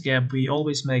at Bitsgap we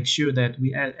always make sure that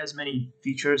we add as many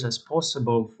features as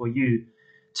possible for you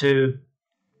to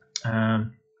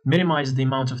minimize the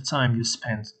amount of time you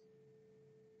spend.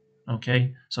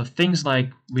 Okay, so things like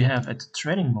we have at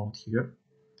trading mode here,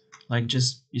 like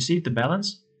just, you see the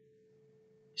balance?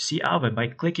 You see Aave. By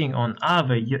clicking on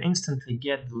Aave, you instantly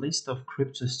get the list of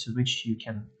cryptos to which you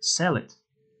can sell it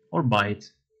or buy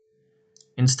it,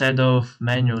 instead of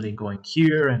manually going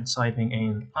here and typing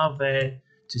in Aave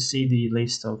to see the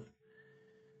list of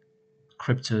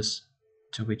cryptos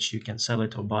to which you can sell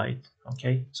it or buy it.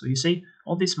 Okay, so you see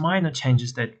all these minor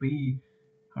changes that we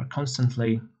are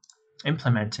constantly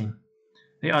implementing,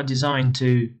 they are designed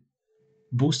to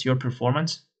boost your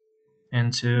performance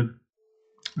and to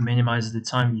minimize the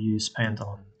time you spend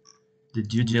on the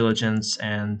due diligence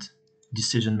and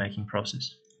decision-making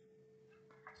process.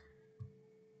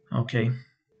 Okay,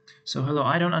 so hello,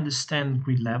 I don't understand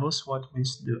grid levels. What we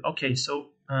do? Okay, so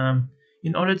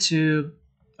in order to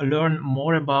learn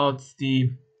more about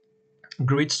the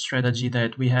grid strategy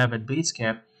that we have at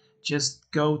Bitsgap, just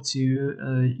go to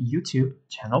a YouTube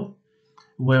channel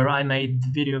where I made the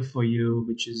video for you,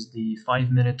 which is the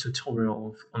 5-minute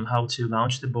tutorial on how to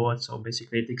launch the bot. So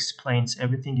basically it explains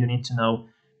everything you need to know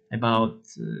about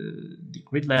the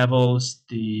grid levels,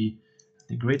 the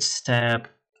grid step,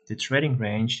 the trading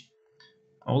range,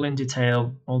 all in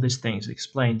detail, all these things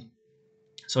explained.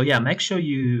 So yeah, make sure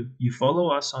you follow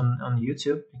us on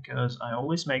YouTube, because I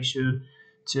always make sure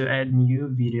to add new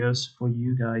videos for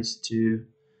you guys to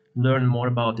learn more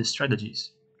about the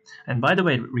strategies. And by the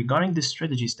way, regarding the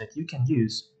strategies that you can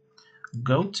use,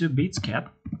 go to Bitsgap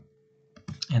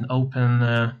and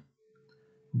open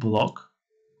block,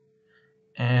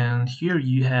 and here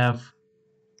you have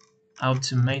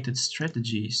automated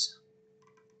strategies.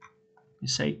 You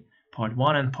see part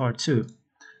 1 and part 2.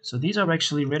 So these are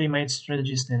actually ready-made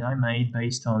strategies that I made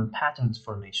based on pattern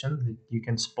formation that you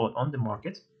can spot on the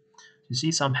market. You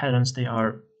see some patterns, they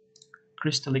are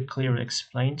crystal clear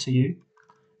explained to you,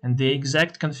 and the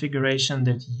exact configuration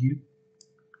that you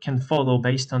can follow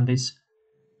based on this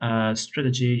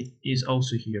strategy is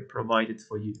also here provided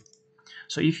for you.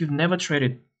 So if you've never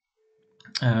traded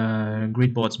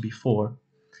grid bots before,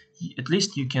 at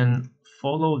least you can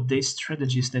follow these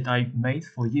strategies that I made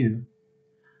for you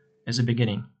as a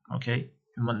beginning. Okay,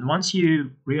 and once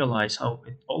you realize how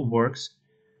it all works,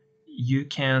 you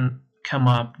can come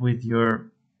up with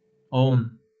your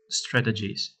own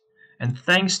strategies. And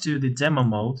thanks to the demo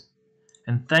mode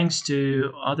and thanks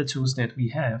to other tools that we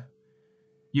have,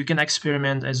 you can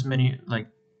experiment as many, like,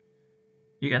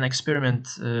 you can experiment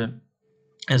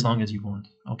as long as you want.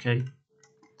 Okay,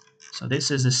 so this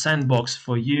is a sandbox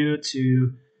for you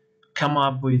to come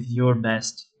up with your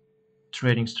best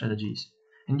trading strategies.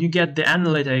 And you get the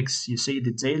analytics, you see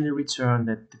the daily return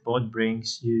that the bot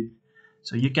brings you,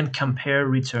 so you can compare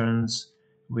returns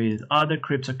with other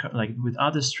with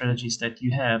other strategies that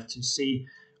you have to see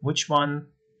which one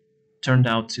turned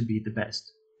out to be the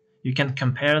best. You can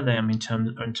compare them in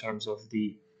terms of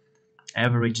the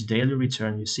average daily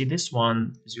return. You see this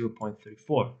one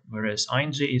 0.34, whereas ING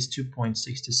is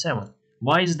 2.67.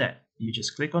 Why is that? You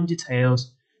just click on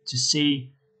details to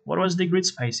see what was the grid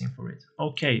spacing for it.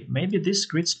 Okay, maybe this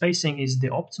grid spacing is the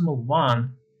optimal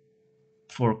one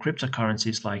for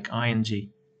cryptocurrencies like ING,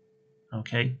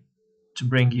 okay, to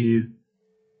bring you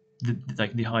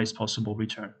the highest possible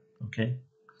return. Okay,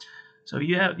 so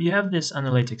you have this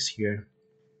analytics here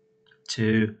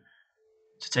to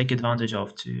take advantage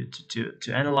of,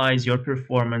 to analyze your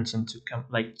performance and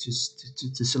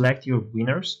to select your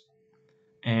winners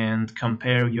and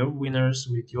compare your winners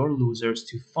with your losers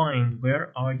to find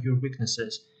where are your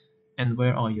weaknesses and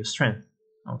where are your strengths.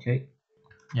 Okay,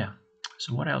 yeah.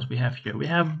 So what else we have here? We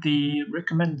have the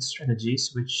recommended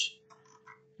strategies, which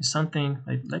is something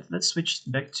like let's switch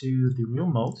back to the real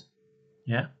mode,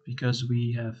 yeah, because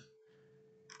we have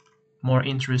more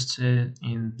interest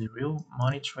in the real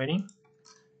money trading.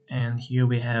 And here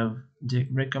we have the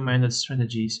recommended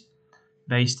strategies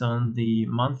based on the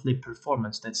monthly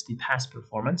performance, that's the past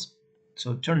performance.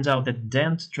 So it turns out that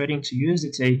DENT trading to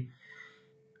USDT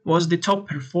was the top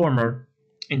performer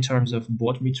in terms of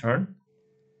bot return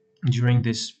during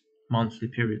this monthly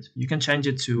period. You can change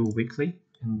it to weekly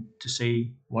and to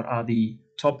say what are the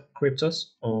top cryptos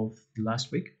of the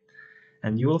last week,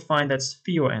 and you will find that's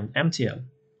FIO and MTL.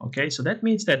 Okay, so that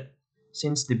means that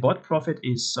since the bot profit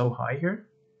is so high here,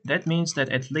 that means that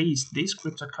at least these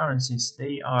cryptocurrencies,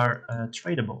 they are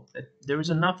tradable, that there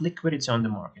is enough liquidity on the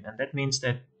market, and that means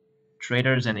that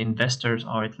traders and investors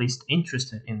are at least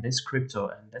interested in this crypto,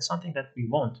 and that's something that we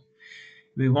want.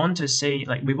 We want to say,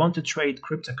 like, we want to trade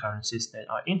cryptocurrencies that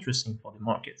are interesting for the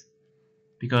market,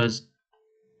 because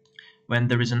when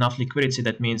there is enough liquidity,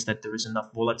 that means that there is enough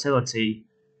volatility,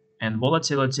 and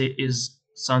volatility is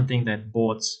something that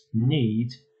bots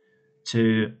need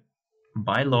to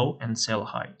buy low and sell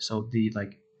high. So the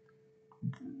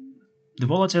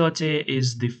volatility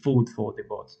is the food for the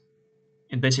bot.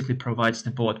 It basically provides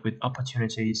the bot with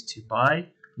opportunities to buy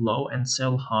low and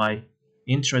sell high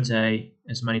intraday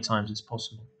as many times as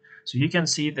possible. So you can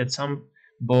see that some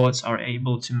bots are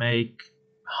able to make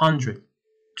 100,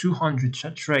 200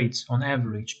 trades on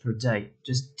average per day,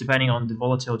 just depending on the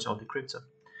volatility of the crypto.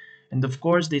 And of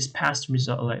course, this past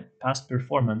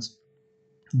performance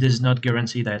does not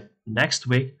guarantee that next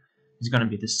week is going to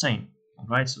be the same,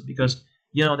 right? So because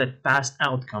you know that past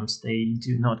outcomes, they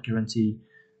do not guarantee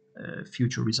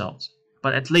future results,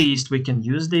 but at least we can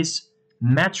use these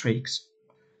metrics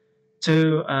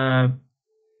to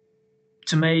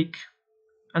make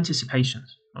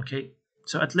anticipations. Okay,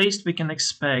 so at least we can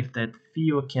expect that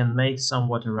FIO can make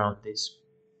somewhat around this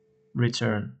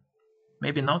return.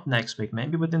 Maybe not next week,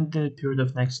 maybe within the period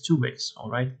of next 2 weeks,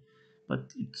 all right?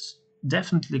 But it's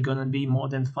definitely going to be more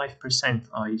than 5%,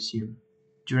 I assume,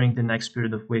 during the next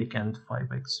period of week and 5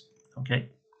 weeks, okay?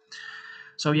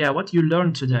 So yeah, what you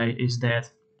learned today is that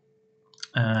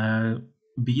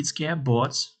Bitsgap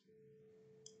bots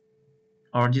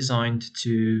are designed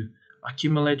to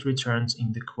accumulate returns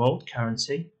in the quote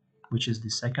currency, which is the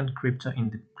second crypto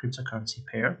in the cryptocurrency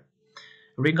pair,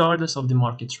 regardless of the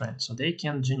market trend. So they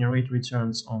can generate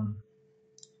returns on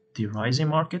the rising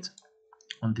market,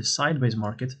 on the sideways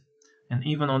market, and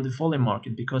even on the falling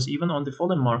market, because even on the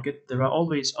falling market there are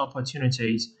always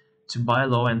opportunities to buy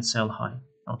low and sell high.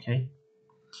 Okay,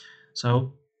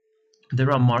 so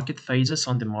there are market phases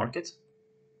on the market,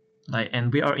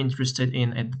 and we are interested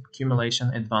in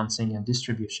accumulation, advancing, and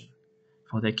distribution.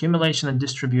 For the accumulation and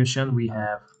distribution, we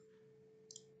have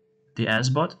the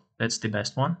SBOT, that's the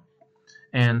best one.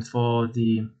 And for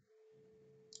the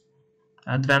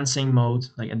advancing mode,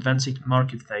 like advancing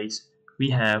market phase, we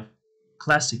have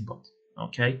classic bot,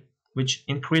 okay, which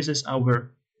increases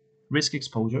our risk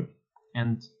exposure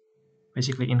and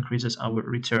basically increases our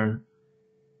return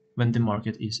when the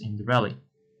market is in the rally.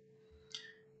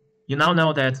 You now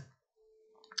know that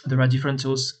there are different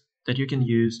tools that you can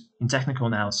use in technical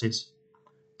analysis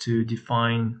to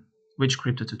define which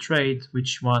crypto to trade,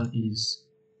 which one is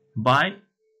buy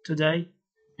today,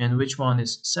 and which one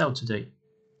is sell today.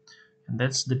 And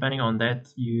that's depending on that,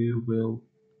 you will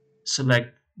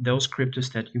select those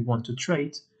cryptos that you want to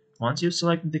trade. Once you've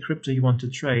selected the crypto you want to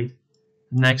trade,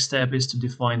 the next step is to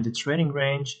define the trading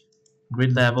range,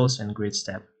 grid levels, and grid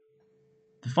step.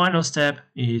 The final step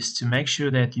is to make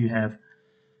sure that you have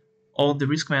all the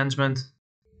risk management,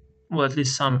 well, at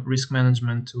least some risk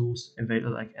management tools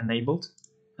available, like enabled,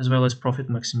 as well as profit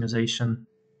maximization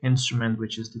instrument,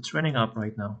 which is the trading up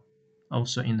right now,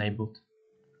 also enabled.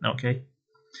 Okay.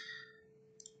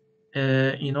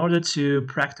 In order to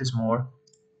practice more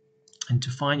and to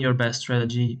find your best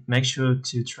strategy, make sure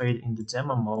to trade in the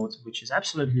demo mode, which is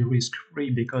absolutely risk-free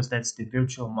because that's the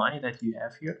virtual money that you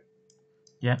have here.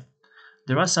 Yeah,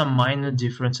 there are some minor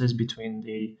differences between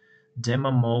the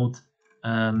demo mode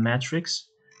metrics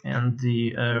and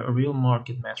the real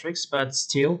market metrics, but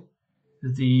still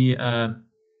the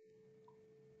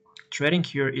trading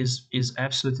here is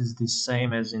absolutely the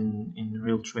same as in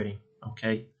real trading.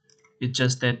 Okay, it's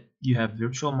just that you have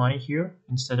virtual money here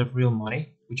instead of real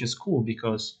money, which is cool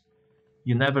because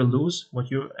you never lose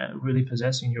what you really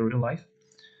possess in your real life.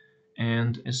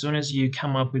 And as soon as you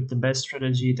come up with the best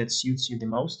strategy that suits you the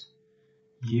most,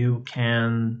 you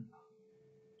can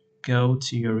go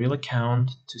to your real account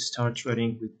to start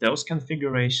trading with those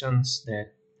configurations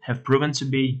that have proven to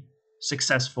be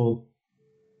successful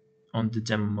on the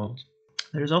demo mode.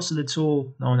 There's also the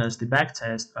tool known as the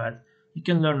backtest, but you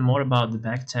can learn more about the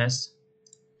backtest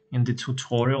in the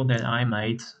tutorial that I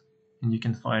made, and you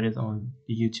can find it on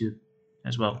the YouTube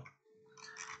as well.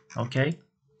 Okay,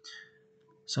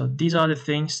 so these are the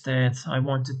things that I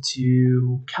wanted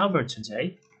to cover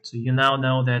today. So you now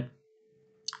know that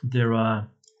there are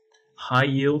high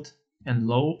yield and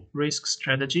low risk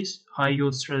strategies. High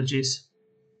yield strategies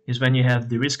is when you have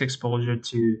the risk exposure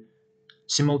to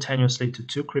simultaneously to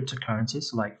two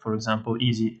cryptocurrencies, like for example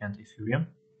ETH and Ethereum.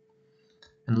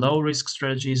 And low risk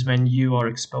strategies when you are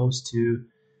exposed to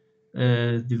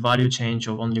the value change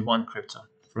of only one crypto.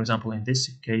 For example, in this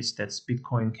case, that's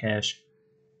Bitcoin Cash,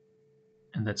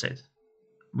 and that's it.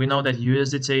 We know that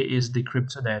USDT is the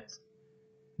crypto that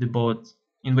the bot,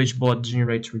 in which bot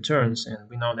generates returns, and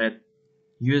we know that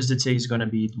USDT is going to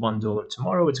be $1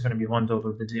 tomorrow, it's going to be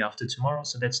 $1 the day after tomorrow,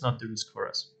 so that's not the risk for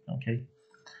us. Okay,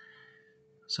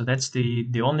 so that's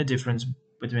the only difference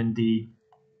between the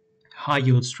high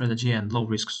yield strategy and low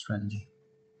risk strategy.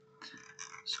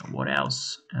 So what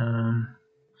else?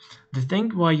 The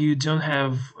thing why you don't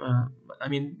have,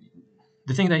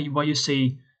 the thing that why you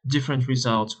see different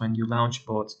results when you launch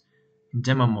bots in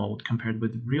demo mode compared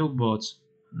with real bots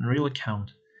and real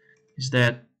account is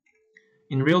that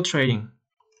in real trading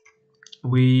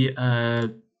we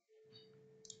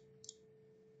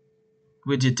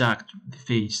deduct the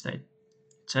fees that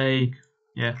take.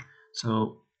 Yeah,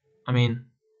 so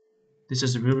this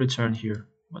is the real return here,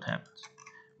 what happens.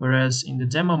 Whereas in the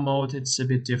demo mode it's a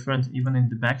bit different. Even in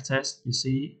the backtest you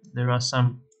see there are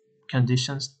some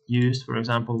conditions used, for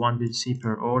example 1 BTC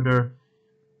per order,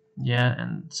 yeah,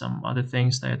 and some other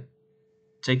things that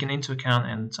taken into account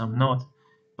and some not.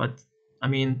 But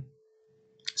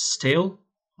still,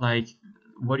 like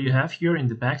what you have here in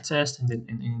the backtest and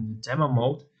in the demo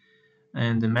mode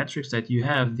and the metrics that you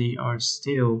have, they are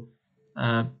still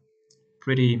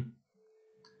pretty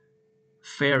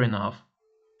fair enough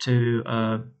to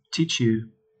teach you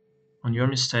on your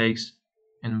mistakes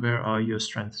and where are your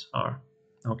strengths are.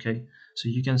 Okay, so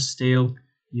you can still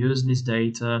use this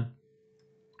data,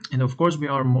 and of course we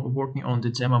are working on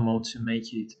the demo mode to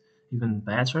make it even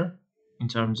better in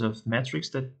terms of metrics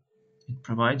that it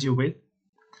provides you with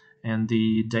and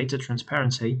the data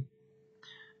transparency.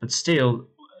 But still,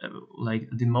 like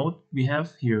the mode we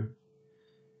have here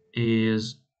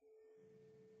is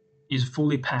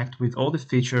fully packed with all the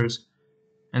features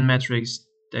and metrics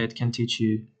that can teach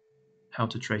you how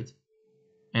to trade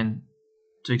and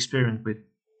to experiment with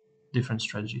different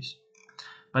strategies.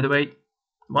 By the way,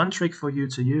 one trick for you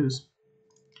to use,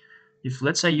 if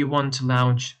let's say you want to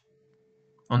launch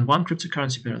on one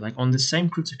cryptocurrency pair, like on the same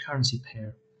cryptocurrency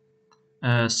pair,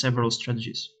 several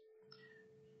strategies.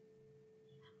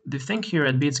 The thing here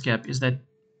at Bitsgap is that,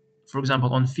 for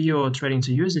example, on FIO trading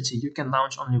to USDT, you can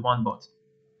launch only one bot.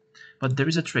 But there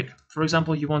is a trick. For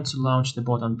example, you want to launch the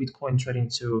bot on Bitcoin trading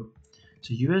to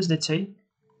USDT,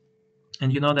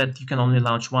 and you know that you can only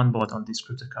launch one bot on this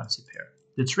cryptocurrency pair.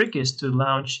 The trick is to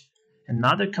launch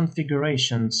another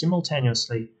configuration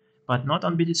simultaneously, but not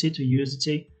on BTC to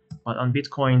USDT, but on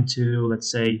Bitcoin to,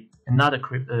 let's say, another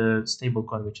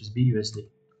stablecoin, which is BUSD,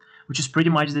 which is pretty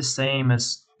much the same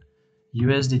as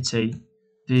USDT.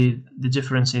 The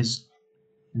difference is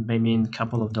maybe in a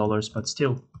couple of dollars, but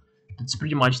still, it's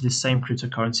pretty much the same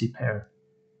cryptocurrency pair.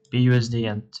 BUSD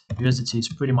and USDT is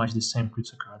pretty much the same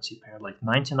cryptocurrency pair, like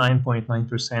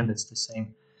 99.9%. It's the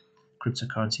same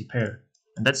cryptocurrency pair,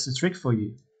 and that's the trick for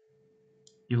you.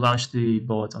 You launch the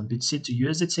bot on BTC to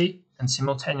USDT, and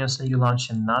simultaneously you launch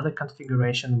another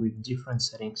configuration with different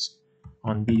settings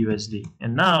on BUSD.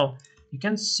 And now you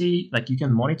can see, like, you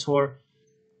can monitor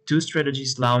two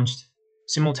strategies launched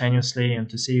simultaneously and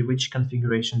to see which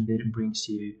configuration brings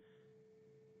you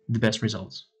the best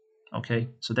results. Okay,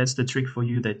 so that's the trick for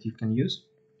you that you can use.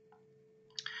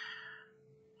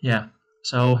 Yeah,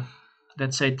 so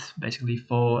that's it basically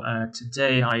for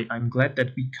today. I'm glad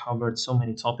that we covered so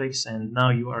many topics, and now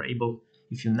you are able,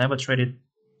 if you never traded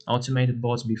automated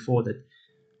bots before, that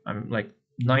I'm like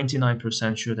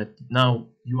 99% sure that now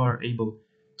you are able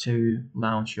to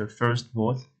launch your first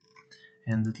bot,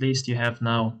 and at least you have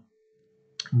now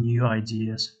new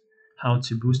ideas how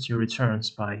to boost your returns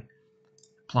by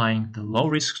applying the low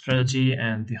risk strategy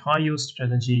and the high yield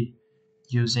strategy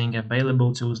using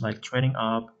available tools like trading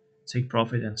up, take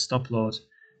profit, and stop loss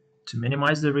to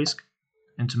minimize the risk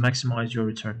and to maximize your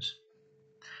returns.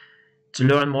 To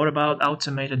learn more about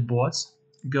automated bots,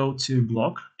 go to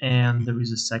blog, and there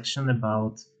is a section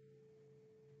about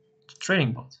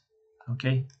trading bot.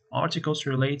 Okay, articles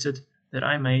related that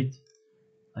I made,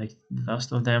 like the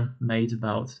last of them, made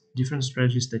about different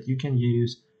strategies that you can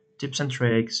use, tips and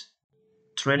tricks,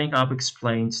 trading up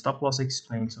explained, stop loss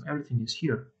explained, so everything is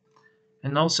here.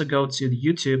 And also go to the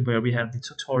YouTube where we have the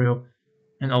tutorial,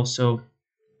 and also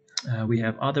we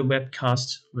have other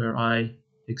webcasts where I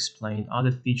explain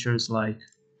other features like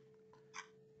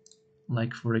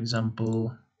for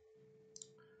example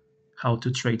how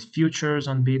to trade futures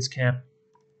on Bitsgap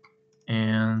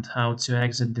and how to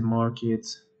exit the market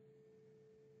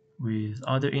with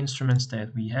other instruments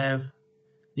that we have.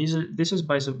 This is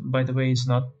by the way, is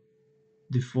not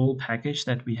the full package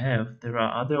that we have. There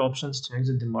are other options to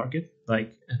exit the market,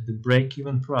 like at the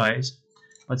break-even price,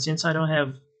 but since I don't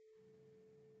have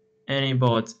any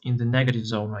bot in the negative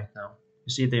zone right now,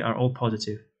 you see they are all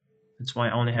positive. That's why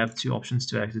I only have two options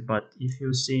to exit. But if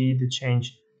you see the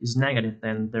change is negative,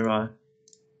 then there are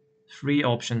three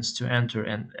options to enter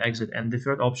and exit, and the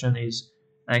third option is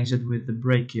exit with the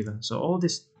break-even. So all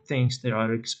these things that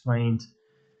are explained,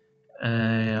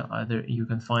 either you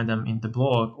can find them in the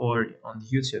blog or on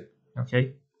YouTube.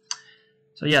 Okay,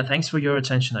 so yeah, thanks for your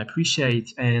attention. I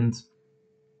appreciate, and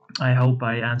I hope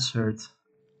I answered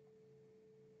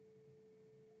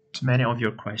many of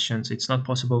your questions. It's not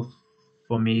possible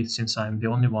for me since I'm the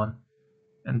only one,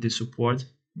 and the support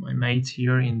my mate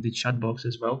here in the chat box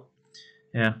as well.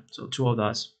 Yeah, so two of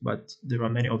us, but there are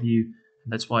many of you,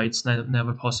 and that's why it's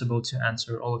never possible to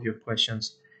answer all of your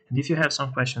questions. And if you have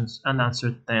some questions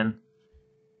unanswered, then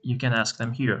you can ask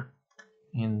them here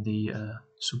in the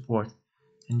support.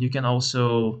 And you can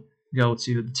also go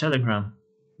to the Telegram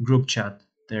group chat.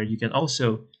 There you can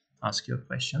also ask your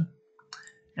question.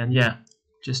 And yeah,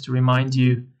 just to remind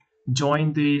you,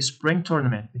 join the spring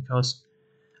tournament, because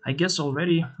I guess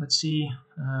already, let's see,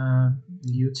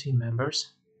 UT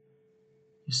members.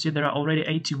 You see there are already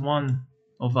 81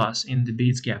 of us in the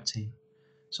Bitsgap team.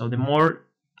 So the more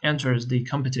enters the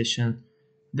competition,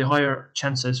 the higher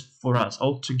chances for us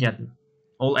all together,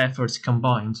 all efforts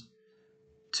combined,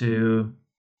 to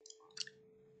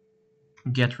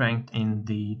get ranked in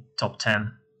the top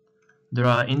 10. There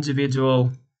are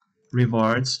individual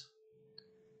rewards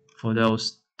for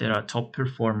those that are top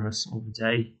performers of the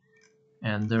day,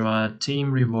 and there are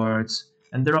team rewards,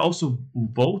 and there are also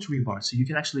vote rewards. So you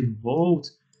can actually vote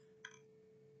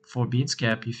for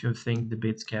Bitsgap if you think the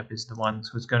Bitsgap is the one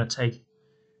who's going to take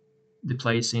the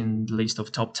place in the list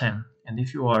of top 10. And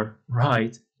if you are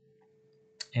right,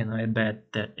 and I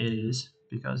bet that it is,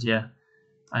 because yeah,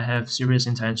 I have serious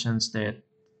intentions that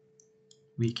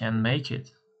we can make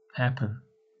it happen.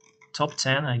 Top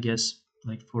 10, I guess,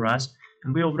 like for us,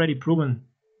 and we already proven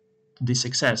the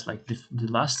success. Like the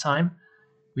last time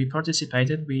we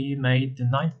participated, we made the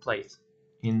 9th place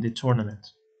in the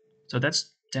tournament. So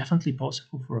that's definitely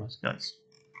possible for us, guys.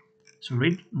 So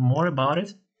read more about it.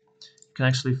 You can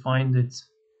actually find it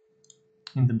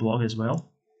in the blog as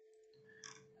well.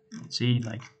 See,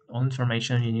 like, all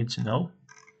information you need to know.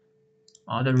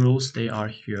 Other rules, they are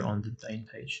here on the main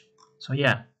page. So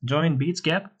yeah, join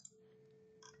Bitsgap,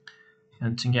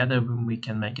 and together we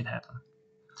can make it happen.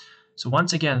 So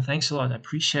once again, thanks a lot. I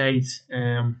appreciate.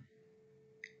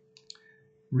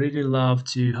 Really love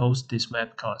to host this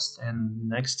webcast, and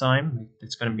next time,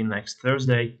 it's going to be next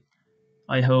Thursday,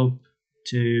 I hope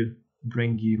to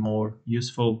bring you more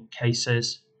useful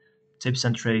cases, tips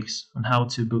and tricks on how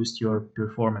to boost your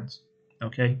performance.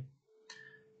 Okay,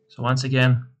 so once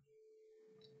again,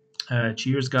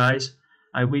 cheers guys.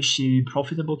 I wish you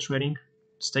profitable trading.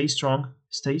 Stay strong,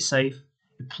 stay safe,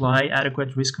 apply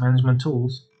adequate risk management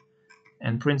tools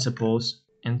and principles,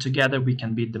 and together we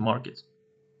can beat the market.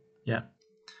 Yeah,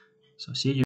 so see you.